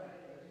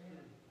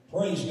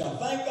 Praise God.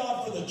 Thank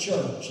God for the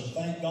church and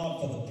thank God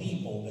for the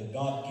people that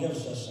God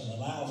gives us and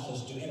allows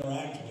us to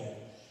interact with.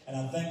 And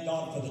I thank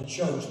God for the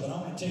church. But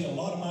I'm going to tell you, a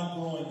lot of my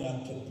growing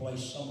up took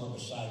place somewhere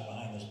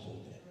behind this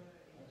pulpit.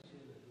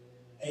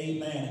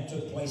 Amen. It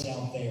took place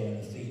out there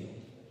in the field.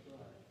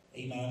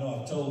 Amen. I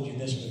know I've told you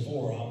this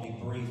before. I'll be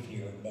brief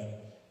here,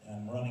 but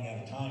I'm running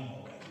out of time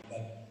already.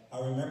 But I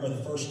remember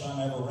the first time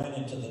I ever ran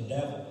into the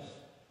devil.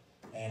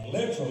 And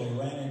literally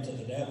ran into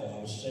the devil.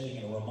 I was sitting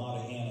in a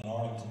Ramada Inn in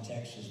Arlington,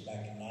 Texas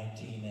back in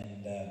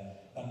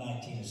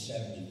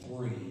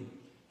 1973.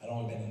 I'd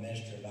only been in the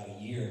ministry about a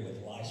year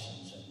with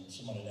license, and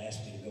someone had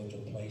asked me to go to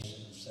a place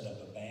and set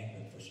up a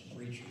banquet for some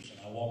preachers.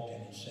 And I walked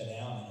in and sat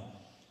down, and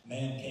a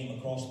man came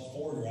across the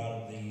foyer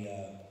out of the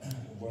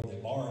where the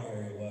bar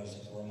area was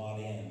at the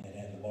Ramada Inn. That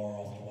had the bar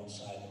off to one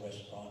side of the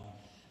restaurant.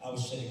 I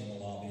was sitting in the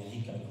lobby, and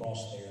he came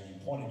across there, and he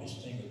pointed his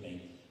finger at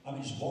me. I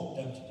mean, he just walked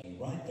up to me,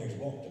 right there. He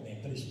walked up to me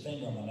and put his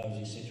finger on my nose.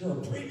 He said, "You're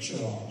a preacher,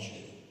 aren't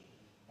you?"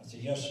 I said,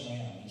 "Yes,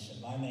 ma'am." He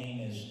said, "My name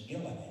is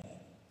Gilead."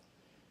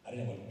 I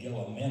didn't know what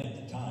Gilead meant at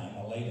the time.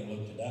 I later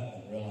looked it up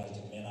and realized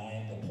it meant I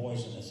am the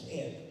poisonous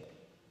head.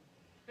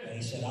 And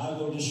he said, "I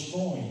will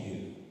destroy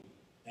you."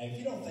 Now, if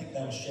you don't think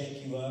that will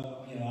shake you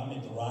up, I'm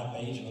at the ripe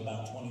age of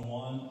about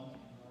 21.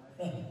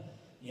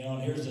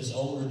 And here's this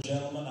older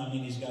gentleman. I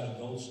mean, he's got a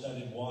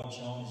gold-studded watch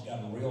on. He's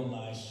got a real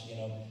nice,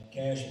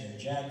 cashmere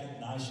jacket,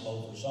 nice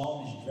loafers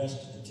on. He's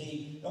dressed to the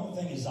T. The only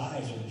thing, his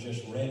eyes are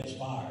just red as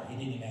fire. He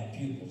didn't even have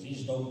pupils. He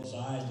just opened his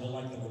eyes, looked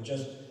like they were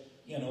just,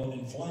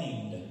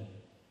 inflamed.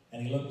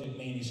 And he looked at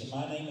me and he said,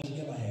 "My name is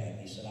Gilead."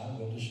 He said, "I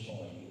will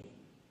destroy you."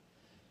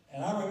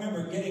 And I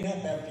remember getting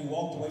up after he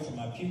walked away from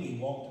my pew. He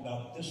walked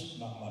about this,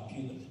 not my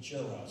pew, but the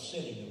chair where I was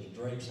sitting. There was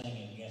drapes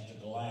hanging against a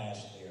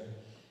glass there.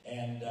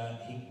 And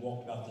he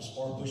walked about this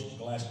far, pushed the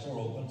glass door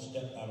open,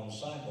 stepped out on the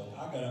sidewalk.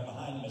 I got up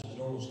behind him as the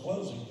door was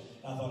closing.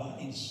 And I thought, I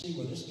need to see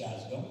where this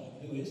guy's going.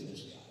 Who is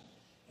this guy?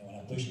 And when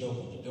I pushed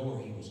open the door,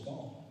 he was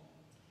gone.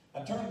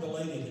 I turned to the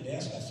lady at the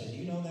desk. I said, "Do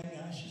you know that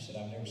guy?" She said,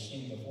 "I've never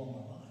seen him before in my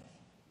life."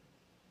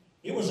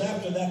 It was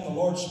after that the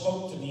Lord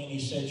spoke to me and he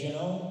said,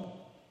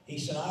 he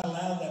said, "I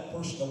allowed that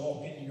person to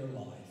walk into your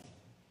life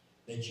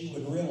that you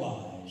would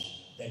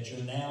realize that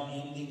you're now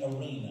in the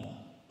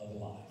arena of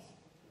life.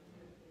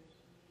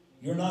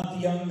 You're not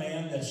the young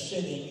man that's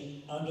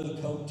sitting under the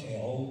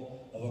coattail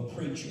of a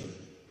preacher,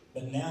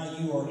 but now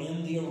you are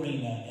in the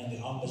arena and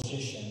the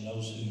opposition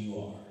knows who you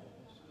are.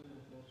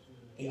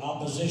 The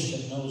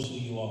opposition knows who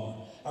you are."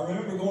 I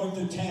remember going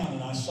through town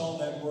and I saw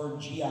that word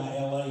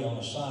Gila on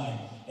a sign,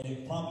 and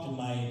it prompted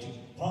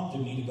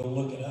me to go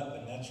look it up,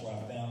 and that's where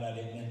I found out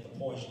it meant the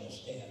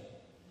poisonous head.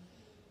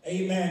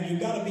 Amen. You've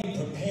got to be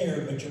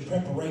prepared, but your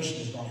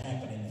preparation is going to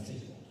happen in the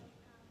field.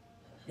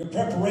 Your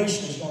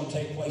preparation is going to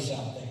take place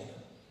out there.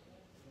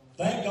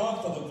 Thank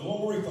God for the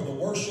glory, for the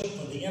worship,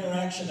 for the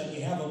interaction that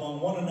we have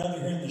among one another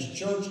here in this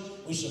church.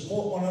 We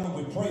support one another.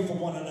 We pray for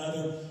one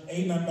another.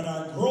 Amen. But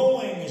our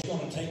growing is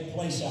going to take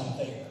place out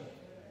there.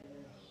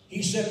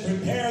 He said,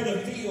 prepare the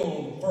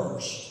field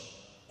first.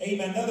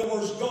 Amen. In other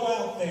words, go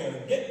out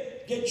there.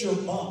 Get your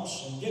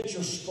bumps and get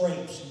your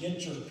scrapes and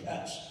get your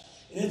cuts.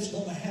 It's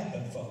going to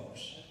happen,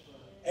 folks.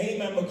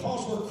 Amen.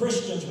 Because we're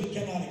Christians, we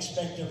cannot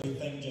expect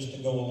everything just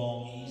to go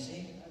along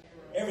easy.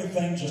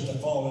 Everything just to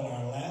fall in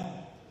our lap.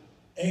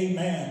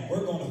 Amen.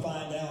 We're going to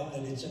find out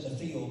that it's in the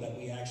field that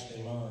we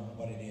actually learn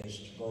what it is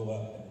to grow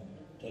up and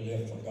to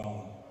live for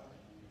God.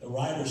 The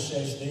writer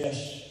says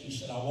this. He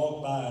said, I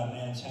walked by a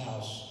man's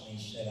house, and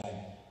he said, I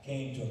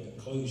came to a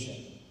conclusion.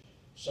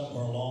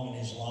 Somewhere along in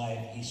his life,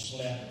 he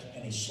slept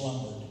and he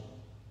slumbered,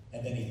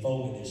 and then he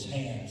folded his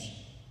hands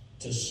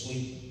to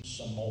sleep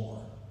some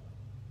more.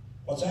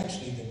 What's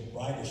actually the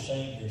writer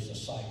saying here is a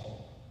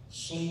cycle.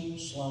 Sleep,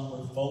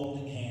 slumber,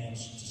 folding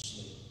hands to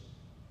sleep.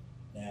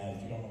 Now,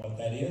 if you don't know what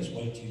that is,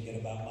 wait till you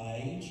get about my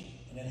age,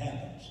 and it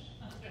happens.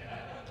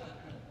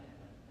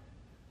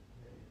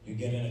 You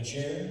get in a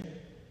chair,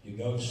 you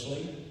go to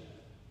sleep,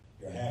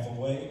 you're half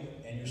awake,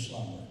 and you're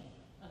slumbering.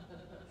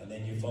 And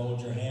then you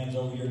fold your hands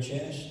over your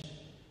chest,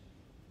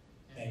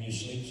 and you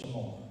sleep some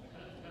more.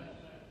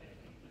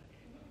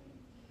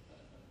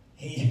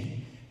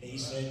 He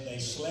said they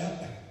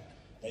slept,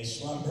 they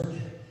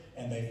slumbered,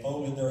 and they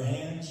folded their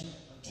hands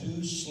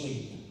to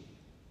sleep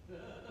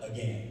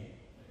again.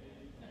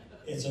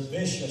 It's a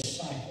vicious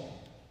cycle.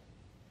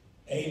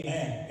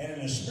 Amen. And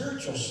in a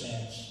spiritual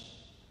sense,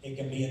 it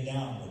can be a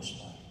downward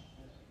spiral.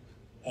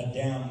 A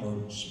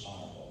downward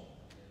spiral.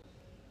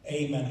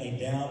 Amen, a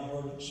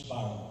downward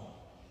spiral.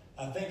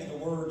 I think of the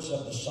words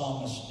of the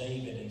psalmist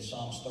David in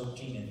Psalms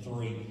 13 and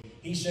 3.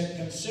 He said,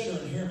 "Consider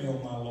and hear me, O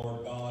my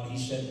Lord God." He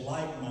said,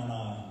 "Light mine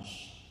eyes,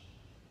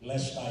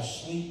 lest I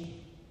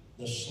sleep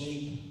the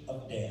sleep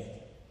of death."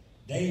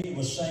 David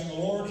was saying,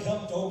 "Lord,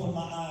 help to open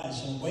my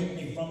eyes and wake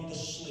me from the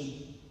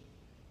sleep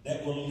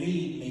that will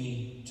lead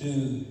me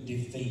to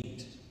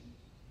defeat."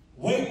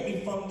 Wake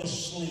me from the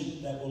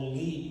sleep that will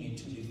lead me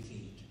to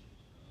defeat.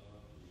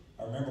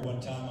 I remember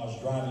one time I was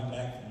driving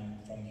back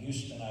from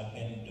Houston. I'd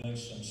been doing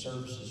some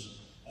services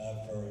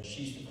for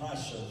She's for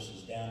Christ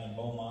services down in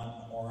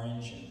Beaumont,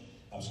 Orange, and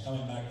I was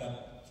coming back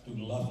up through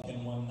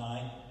Lufkin one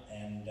night,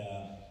 and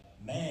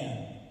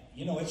man,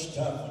 you know it's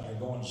tough when you're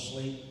going to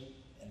sleep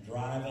and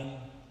driving,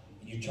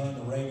 and you turn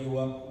the radio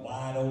up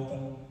wide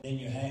open, then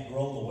you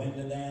roll the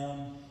window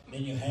down,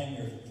 then you hang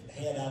your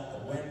head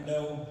out the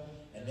window,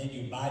 and then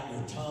you bite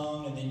your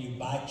tongue, and then you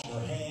bite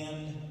your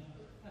hand.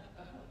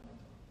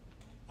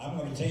 I'm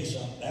going to tell you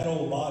something, that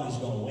old body's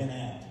going to win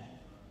out.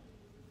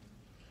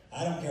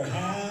 I don't care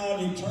how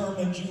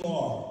determined you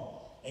are.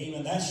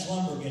 Amen. That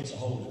slumber gets a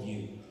hold of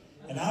you.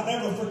 And I'll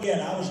never forget,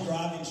 I was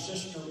driving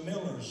Sister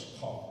Miller's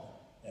car.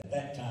 At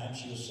that time,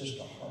 she was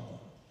Sister Harper.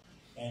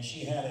 And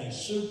she had a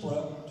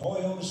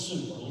Toyota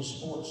Supra, a little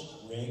sports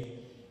rig.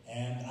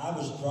 And I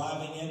was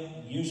driving it,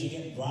 using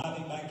it,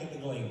 driving back into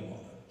Gladewater.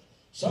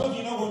 Some of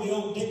you know where the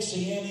old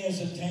Dixie Inn is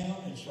in town.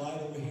 It's right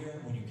over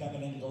here. When you're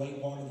coming into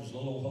Gladewater, there's a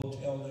little old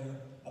hotel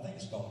there. I think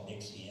it's called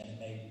Dixie Inn.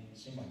 It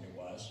seemed like it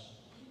was.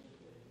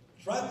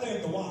 It's right there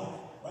at the Y,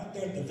 right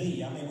there at the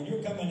V. I mean, when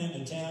you're coming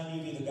into town,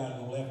 you've either got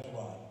to go left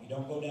or right. You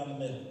don't go down the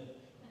middle.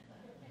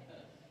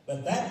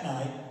 But that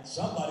night,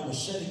 somebody was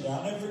sitting there.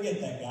 I'll never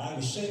forget that guy. He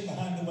was sitting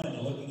behind the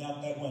window, looking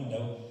out that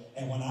window.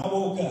 And when I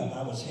woke up,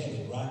 I was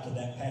headed right to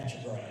that patch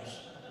of grass.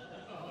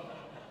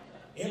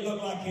 It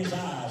looked like his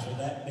eyes were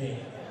that big.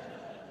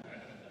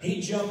 He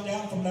jumped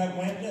out from that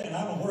window, and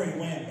I don't know where he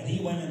went, but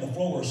he went in the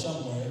floor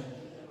somewhere.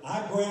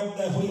 I grabbed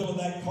the wheel of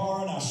that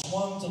car, and I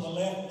swung to the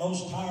left, and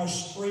those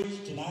tires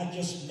screeched, and I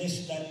just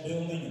missed that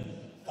building,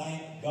 and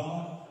thank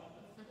God.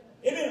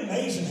 Isn't it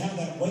amazing how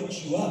that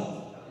wakes you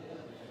up?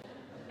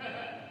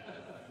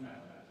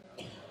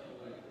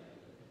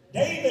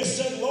 David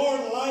said,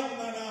 "Lord, light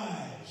mine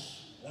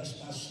eyes,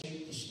 lest I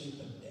sleep the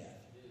sleep of death."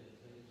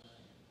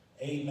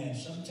 Amen.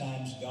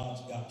 Sometimes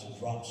God's got to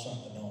drop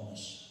something on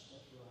us.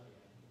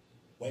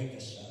 Wake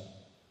us up.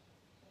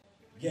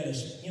 Get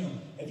us,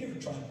 have you ever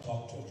tried to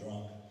talk to a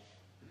drunk?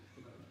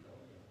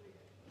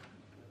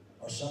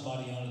 Or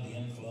somebody under the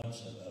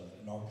influence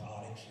of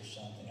narcotics or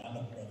something? I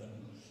know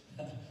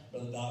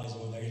Brother Doug is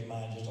over there, his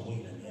mind just a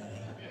wheeling. Yeah,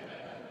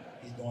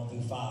 he's going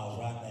through files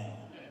right now,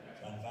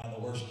 trying to find the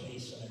worst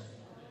case scenario.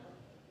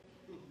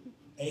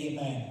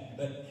 Amen.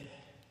 But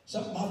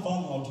something my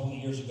father-in-law told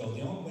me years ago,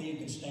 the only way you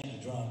can stand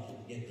a drunk is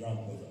to get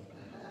drunk with them.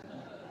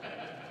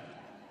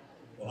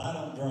 Well, I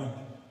don't drink.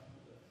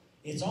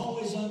 It's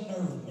always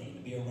unnerved me to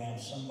be around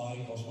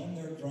somebody, because when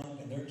they're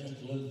drunk and they're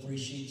just a little three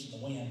sheets in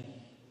the wind,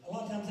 a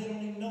lot of times they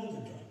don't even know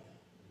they're drunk.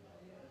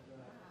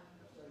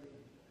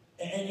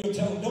 And you'll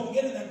tell them, "Don't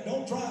get in there,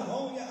 don't drive."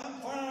 "Oh yeah, I'm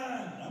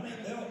fine." I mean,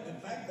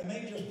 in fact, they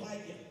may just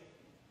fight you.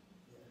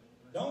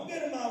 "Don't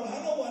get in my way,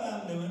 I know what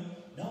I'm doing."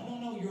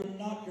 No, you're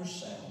not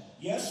yourself.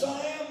 "Yes,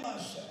 I am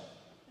myself."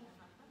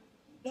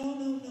 No.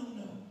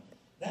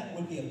 That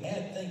would be a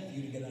bad thing for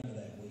you to get under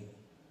that wheel.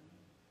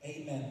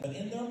 Amen. But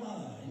in their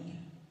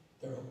mind,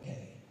 they're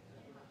okay.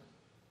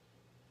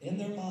 In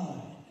their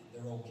mind,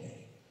 they're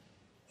okay.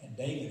 And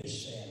David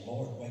is saying,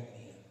 "Lord, wake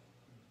me up.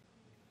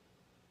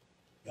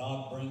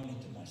 God, bring me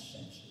to my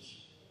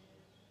senses."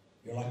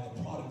 You're like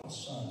the prodigal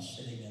son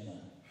sitting in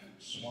a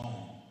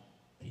swine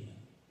pen.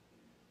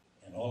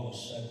 And all of a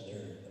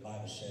sudden, the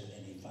Bible said,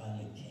 and he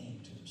finally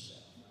came to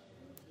himself.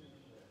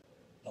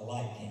 The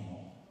light came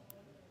on.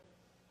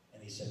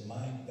 And he said,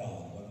 "My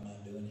God, what am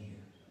I doing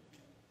here?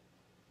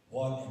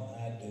 What am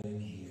I doing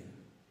here?"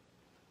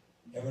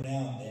 Every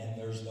now and then,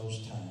 there's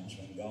those times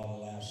when God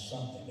allows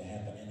something to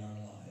happen in our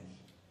life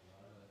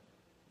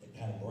that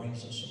kind of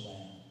brings us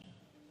around.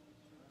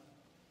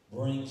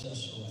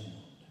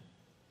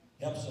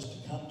 Helps us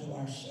to come to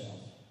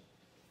ourselves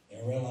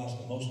and realize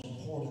the most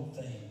important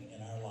thing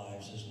in our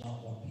lives is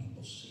not what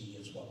people see,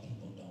 it's what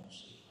people don't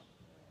see.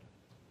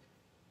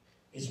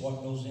 It's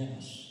what goes in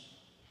us.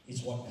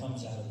 It's what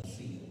comes out of the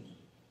field.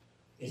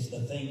 It's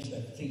the things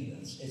that feed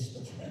us. It's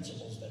the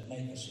principles that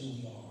make us who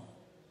we are.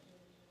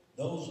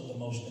 Those are the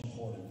most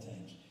important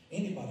things.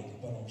 Anybody can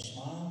put on a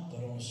smile,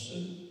 put on a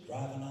suit,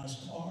 drive a nice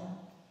car,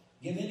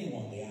 give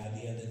anyone the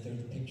idea that they're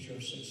the picture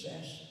of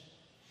success.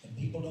 And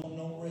people don't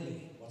know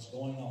really what's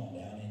going on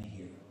down in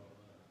here.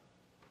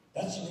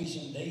 That's the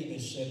reason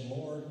David said,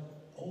 "Lord,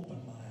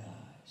 open my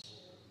eyes.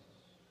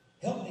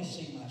 Help me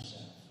see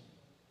myself."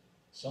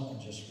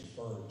 Someone just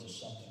referred to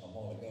something a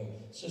while ago.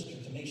 Sister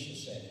Tanisha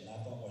said it, and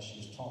I thought while she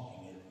was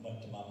talking, it went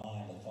to my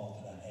mind, the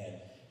thought that I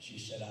had. She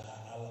said,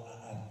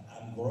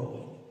 I'm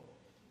growing.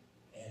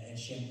 And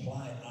she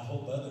implied, I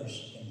hope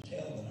others can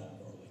tell that I'm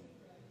growing.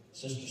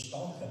 Sister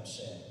Starcup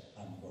said,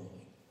 I'm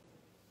growing.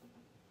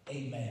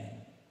 Amen.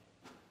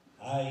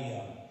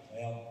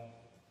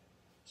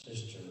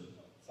 Sister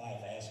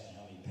Fife asked me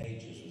how many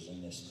pages was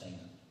in this thing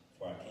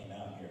before I came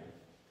out here.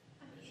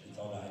 She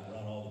thought I'd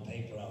run all the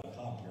paper out of the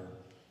copier.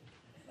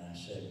 And I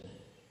said,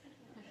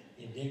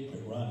 it did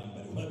quit running,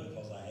 but it wasn't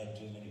because I had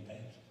too many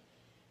pages.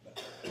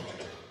 But,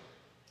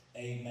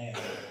 amen.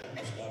 I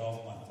almost got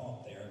off my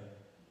thought there.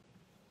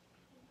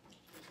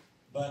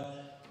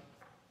 But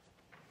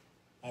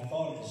I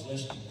thought it was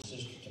listening to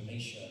Sister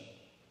Tamisha,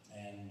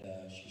 and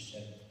she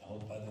said, I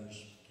hope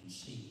others can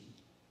see.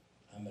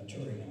 I'm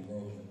maturing, I'm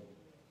growing,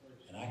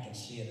 and I can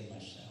see it in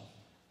myself.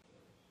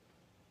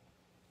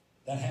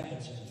 That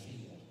happens in the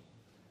field.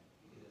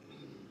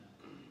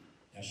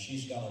 Now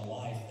she's got a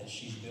life that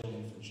she's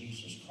building for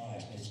Jesus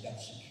Christ, and it's got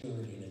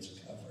security and it's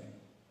covering.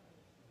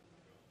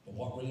 But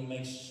what really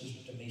makes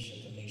Sister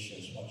Tamisha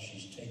is what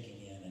she's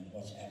taking in and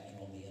what's happening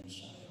on the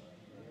inside.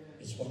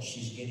 It's what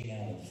she's getting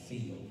out of the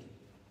field.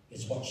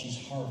 It's what she's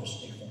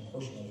harvesting from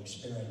personal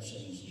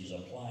experiences. She's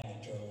applying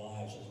it to her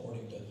lives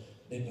according to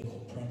biblical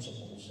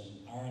principles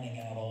and ironing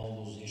out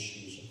all those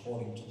issues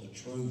according to the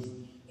truth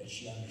that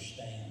she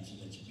understands.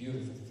 And it's a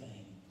beautiful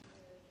thing.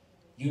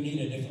 You need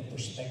a different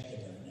perspective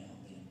every now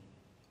and then.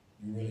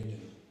 You really do.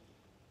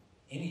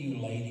 Any of you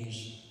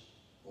ladies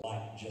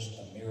like just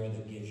a mirror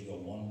that gives you a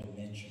one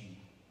dimension?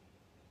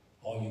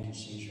 All you can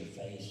see is your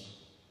face.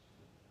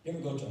 You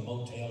ever go to a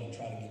motel and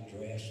try to get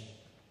dressed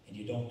and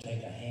you don't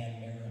take a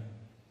hand mirror?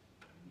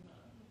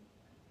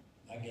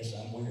 I guess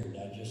I'm weird.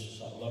 I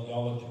love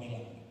y'all look at me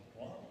like,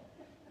 what?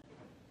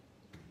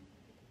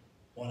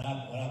 When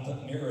I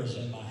put mirrors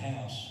in my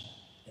house,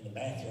 in the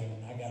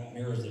bathroom, I got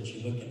mirrors that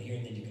you look in here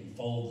and then you can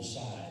fold the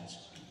sides.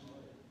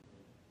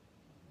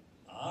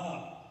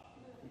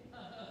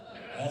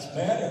 That's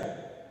better.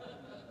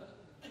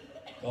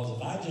 Because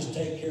if I just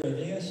take care of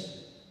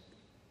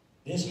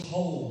this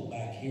hole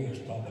back here is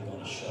probably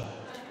going to show.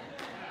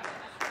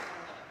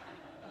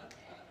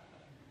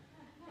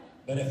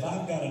 But if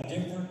I've got a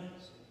different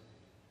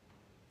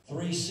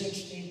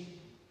 360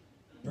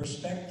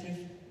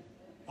 perspective,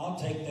 I'll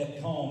take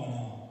that comb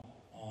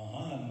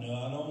and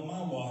not on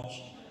my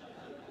watch.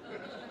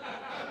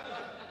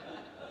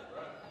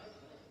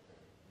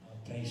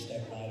 I'll paste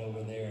that right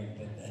over there and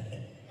put that.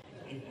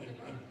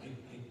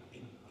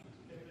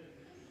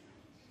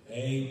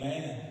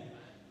 Amen.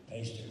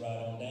 Paste it right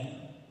on down.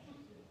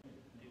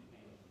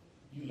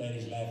 You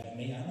ladies laugh at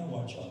me. I know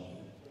what y'all do.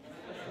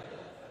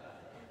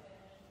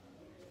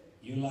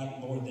 You like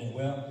more than,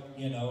 well,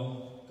 you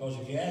know, because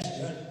if you ask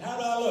her, how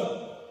do I look?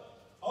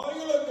 Oh,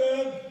 you look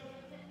good.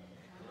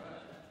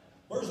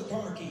 Where's the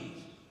car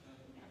keys?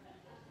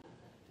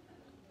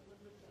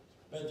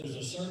 But there's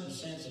a certain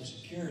sense of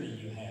security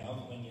you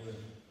have when you're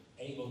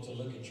able to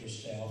look at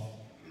yourself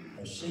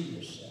or see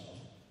yourself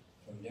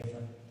from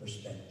different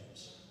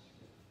perspectives.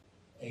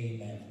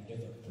 Amen. From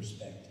different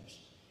perspectives.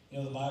 You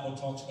know, the Bible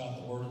talks about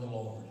the word of the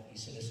Lord. He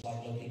said it's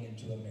like looking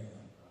into a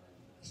mirror.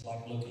 It's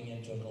like looking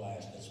into a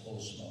glass that's full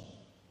of smoke,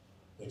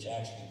 which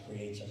actually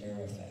creates a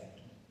mirror effect.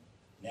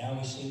 Now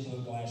we see through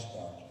a glass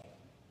darkly.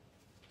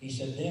 He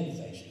said then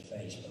face to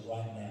face, but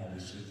right now we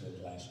see through a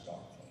glass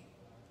darkly.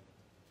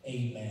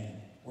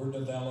 Amen. We're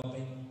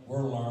developing.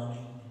 We're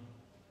learning.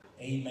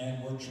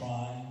 Amen. We're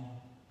trying.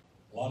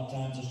 A lot of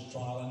times it's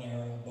trial and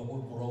error, but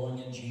we're growing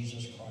in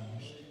Jesus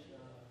Christ.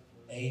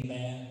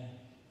 Amen.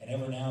 And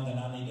every now and then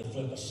I need to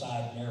flip a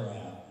side mirror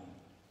out.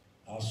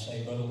 I'll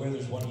say, Brother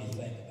Withers, what do you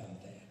think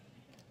about that?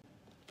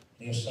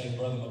 And he'll say,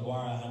 Brother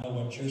McGuire, I know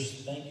what you're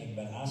thinking,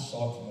 but I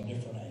saw it from a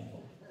different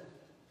angle.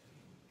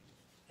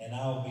 And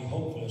I'll be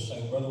hopeful to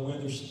say, Brother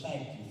Withers,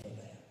 thank you for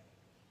that.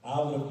 I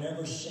would have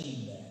never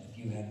seen that if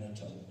you hadn't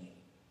told me.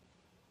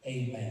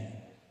 Amen.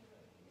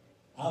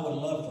 I would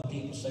love for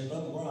people to say,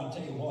 Brother McGuire, I'll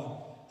tell you what,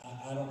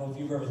 I don't know if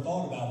you've ever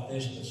thought about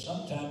this, but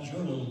sometimes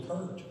you're a little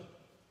curt.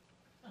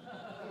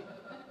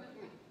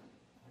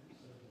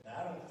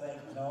 I don't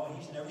think, no,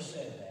 he's never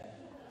said that.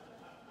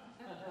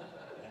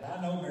 And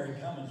I know Mary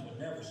Cummins would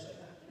never say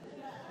that.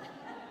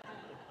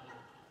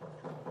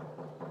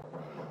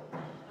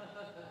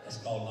 That's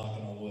called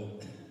knocking on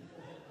wood.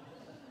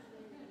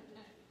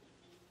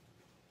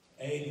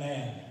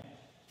 Amen.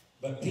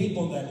 But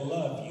people that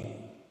love you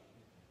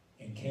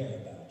and care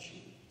about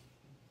you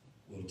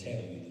will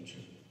tell you the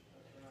truth.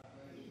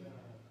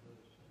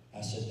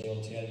 I said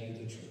they'll tell you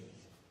the truth.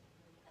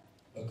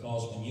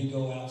 Because when you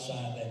go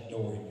outside that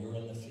door and you're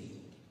in the field,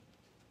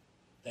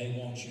 they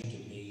want you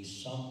to be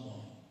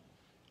someone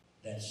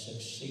that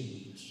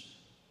succeeds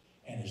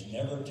and is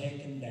never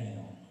taken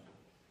down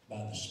by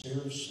the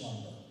spirit of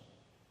slumber,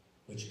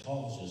 which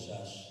causes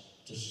us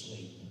to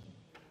sleep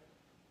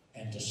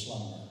and to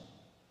slumber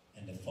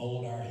and to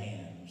fold our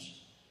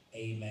hands,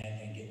 amen,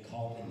 and get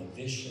caught in the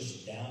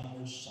vicious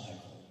downward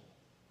cycle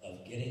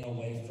of getting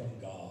away from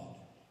God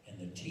and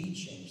the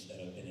teachings that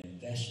have been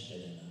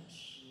invested in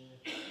us.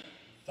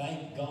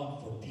 Thank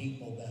God for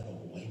people that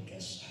will wake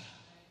us up.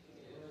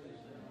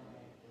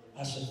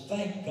 I said,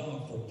 thank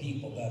God for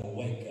people that will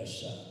wake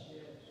us up.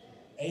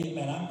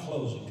 Amen. I'm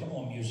closing. Come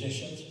on,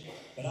 musicians.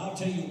 But I'll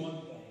tell you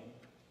one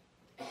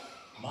thing.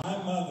 My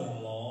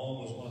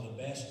mother-in-law was one of the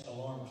best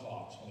alarm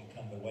clocks when it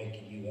come to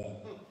waking you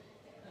up.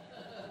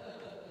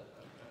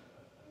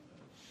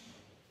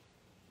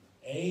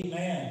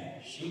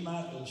 Amen. She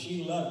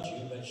loved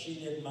you, but she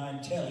didn't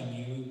mind telling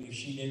you if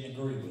she didn't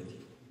agree with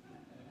you.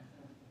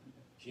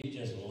 She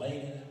just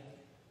laid it out.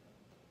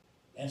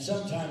 And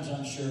sometimes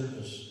I'm sure it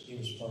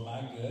was for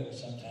my good.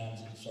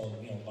 Sometimes it sort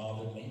of,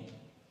 bothered me.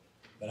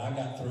 But I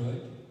got through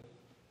it.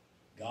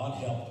 God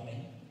helped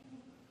me.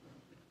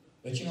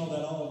 But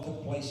that all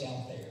took place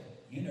out there.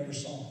 You never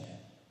saw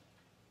that.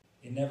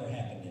 It never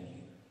happened in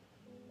here.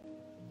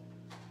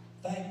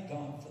 Thank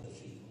God for the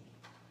field.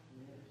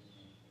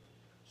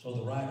 So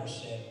the writer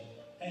said,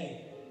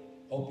 hey,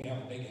 hope you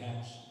have a big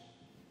house.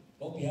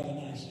 Hope you have a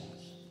nice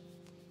house.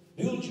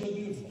 Build you a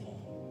beautiful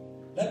home.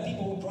 Let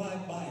people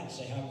drive by and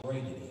say how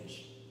great it is.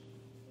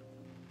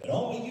 But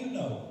only you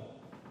know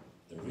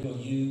the real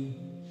you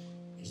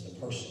is the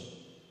person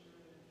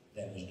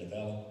that was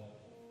developed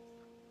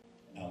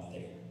out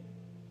there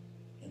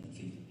in the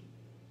field.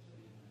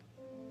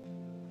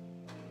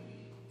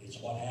 It's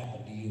what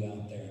happened to you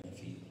out there in the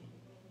field.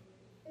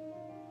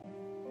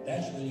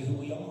 That's really who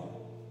we are.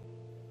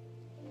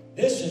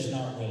 This is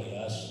not really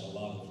us a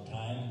lot of the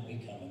time we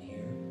come in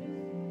here.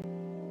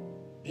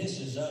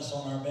 This is us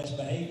on our best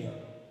behavior.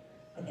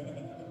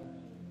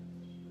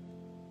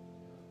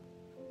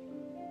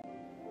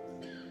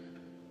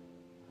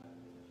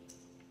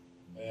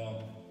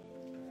 Well,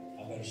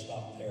 I better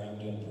stop there. I'm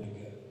doing pretty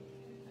good.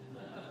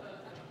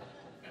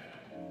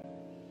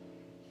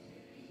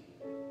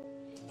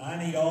 I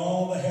need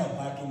all the help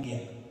I can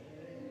get.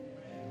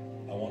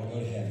 I want to go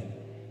to heaven.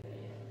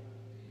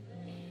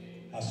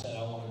 I said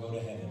I want to go to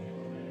heaven.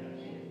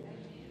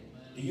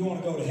 Do you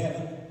want to go to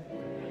heaven?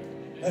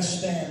 Let's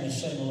stand and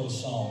sing a little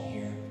song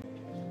here.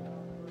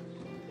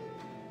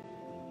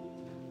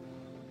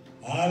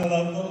 I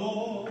love the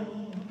Lord.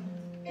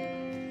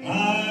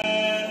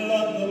 I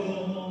love the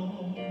Lord.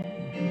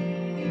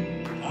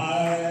 I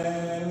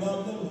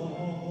love the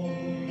Lord.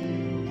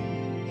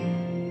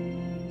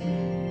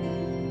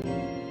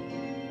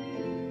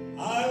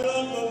 I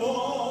love the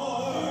Lord.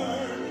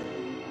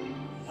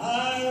 I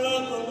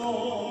love the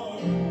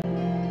Lord.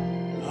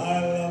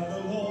 I love the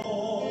Lord.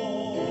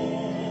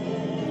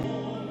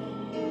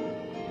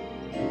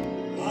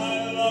 I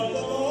love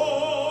the Lord.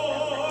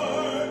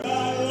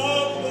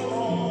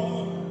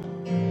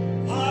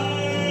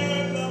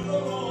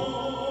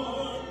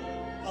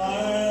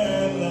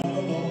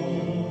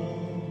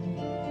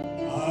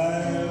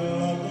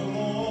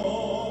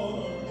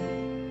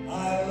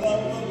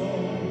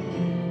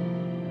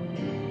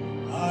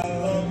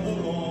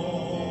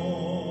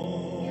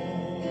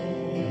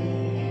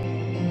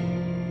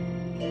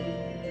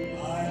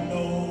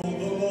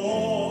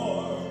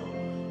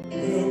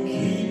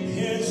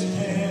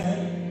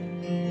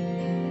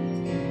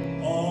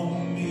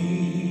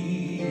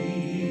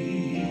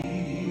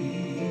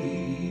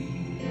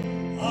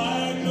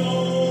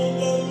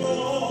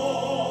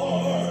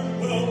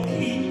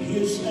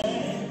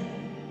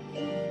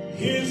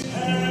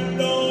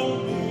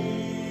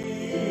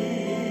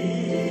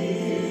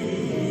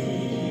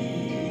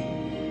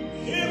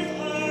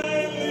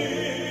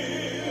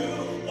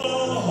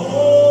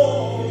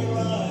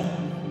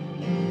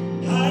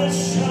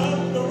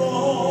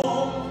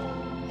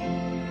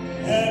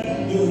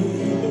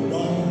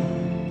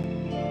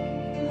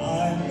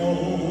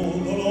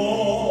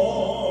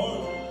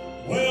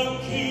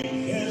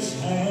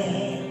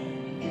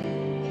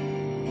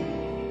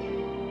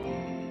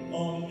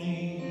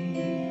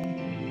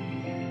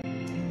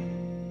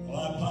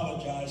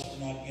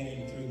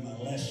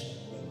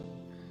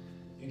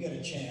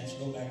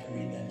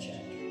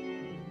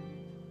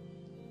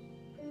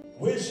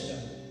 Wisdom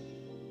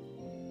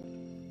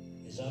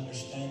is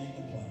understanding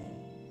the plan.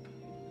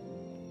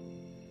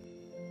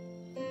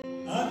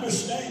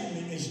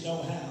 Understanding is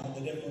know how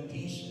the different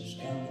pieces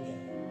come together.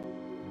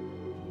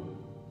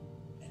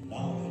 And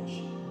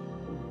knowledge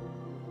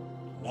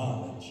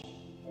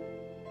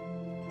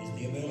is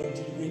the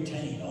ability to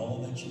retain all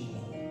that you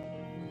know.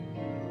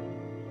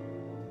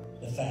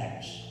 The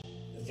facts,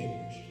 the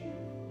figures.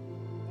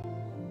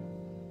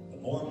 But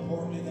more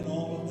importantly than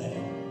all of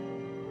that,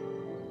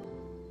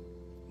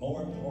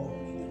 more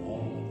importantly than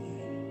all of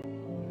that,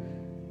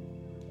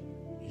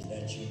 is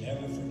that you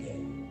never forget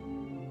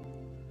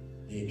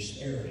the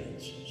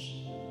experiences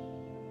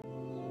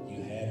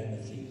you had in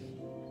the field.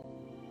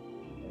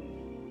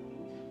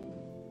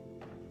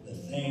 The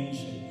things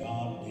that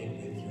God did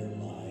with your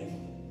life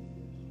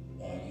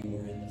while you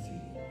were in the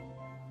field.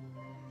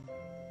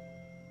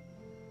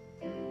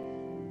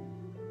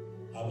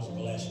 I was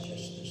blessed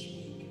just this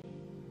week.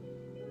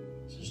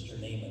 Sister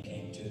Nima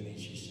came to me and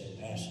she said,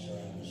 Pastor,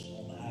 I was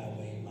on the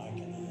highway, Mike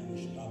and I were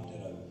stopped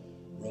at a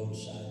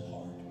roadside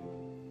park.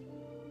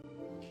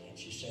 And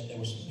she said there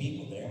were some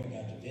people there, we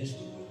got to visit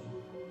with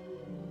them.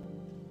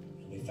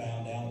 And we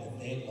found out that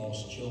they had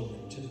lost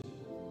children too.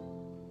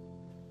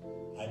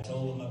 I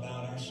told them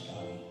about our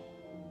Scotty.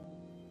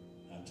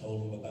 I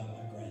told them about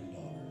my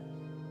granddaughter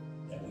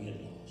that we had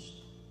lost.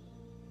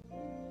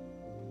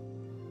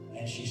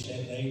 And she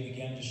said they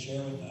began to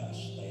share with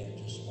us they had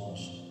just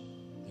lost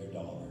their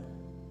daughter.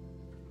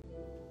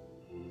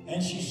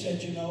 And she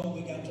said, you know,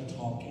 we got to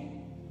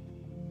talking.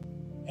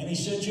 And he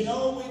said, you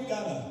know, we've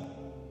got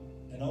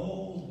an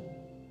old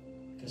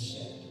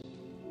cassette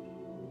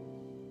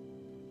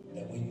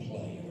that we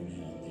play every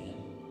now and then.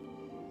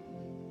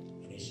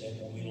 And he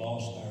said, when we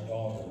lost our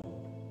daughter,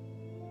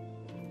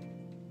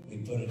 we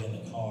put it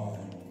in the car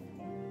and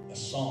a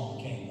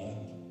song came up.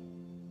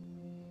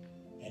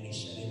 And he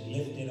said, it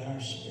lifted our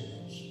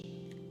spirits.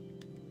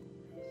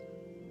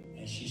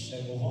 And she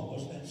said, well, what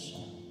was that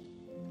song?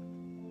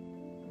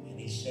 And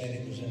he said,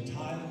 it was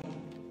entitled,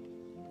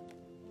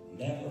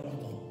 Never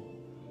Alone.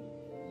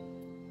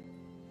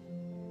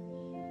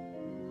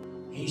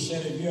 He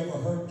said, have you ever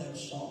heard that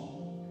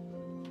song?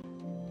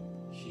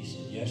 She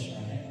said, yes, sir,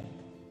 I have.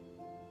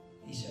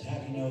 He said, how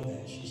do you know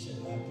that? She said,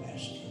 my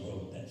pastor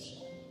wrote that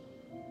song.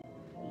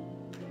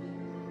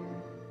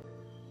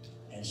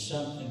 And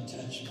something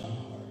touched my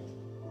heart.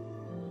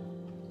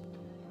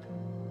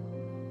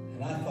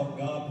 And I thought,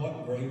 God,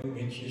 what greater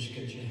riches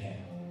could you have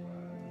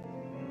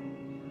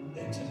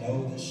than to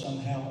know that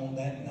somehow on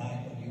that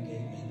night when you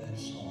gave me that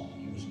song,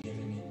 you was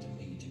giving it to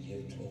me to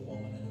give to a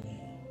woman and a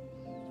man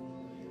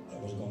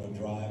that was going to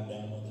drive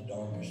down one of the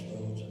darkest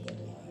roads of their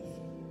life.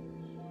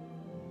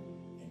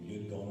 And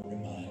you're going to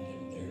remind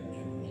them they're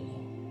never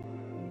alone.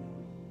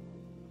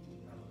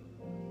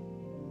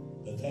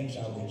 The things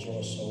I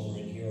rejoice over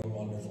in here are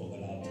wonderful,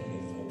 but I'll tell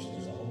you, folks,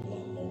 there's a whole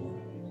lot more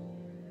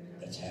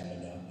that's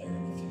happened out there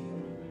in the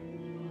field.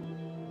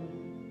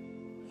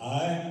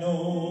 I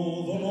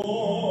know the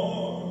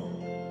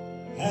Lord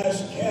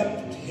has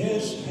kept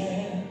his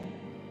hand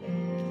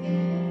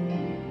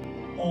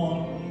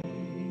on me.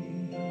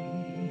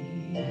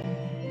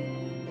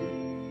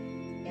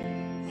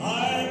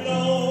 I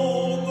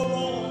know the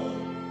Lord,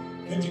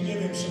 could you give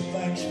him some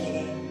thanks for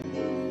that?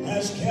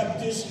 Has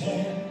kept his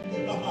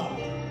hand on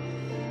me.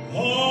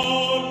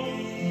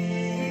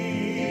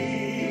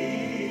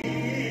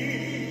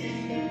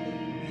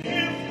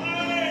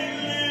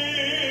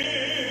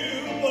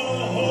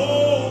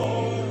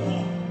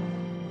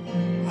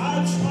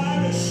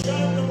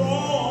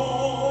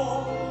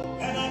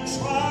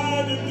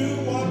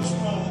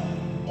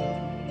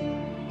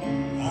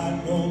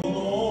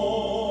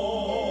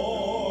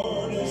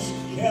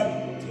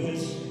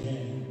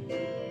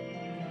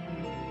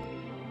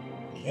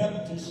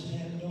 Kept his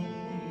hand on me.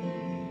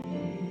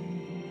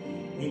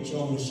 Reach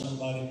over to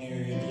somebody near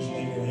you. Just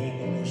lay your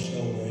hand on their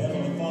shoulder.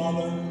 Heavenly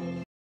Father,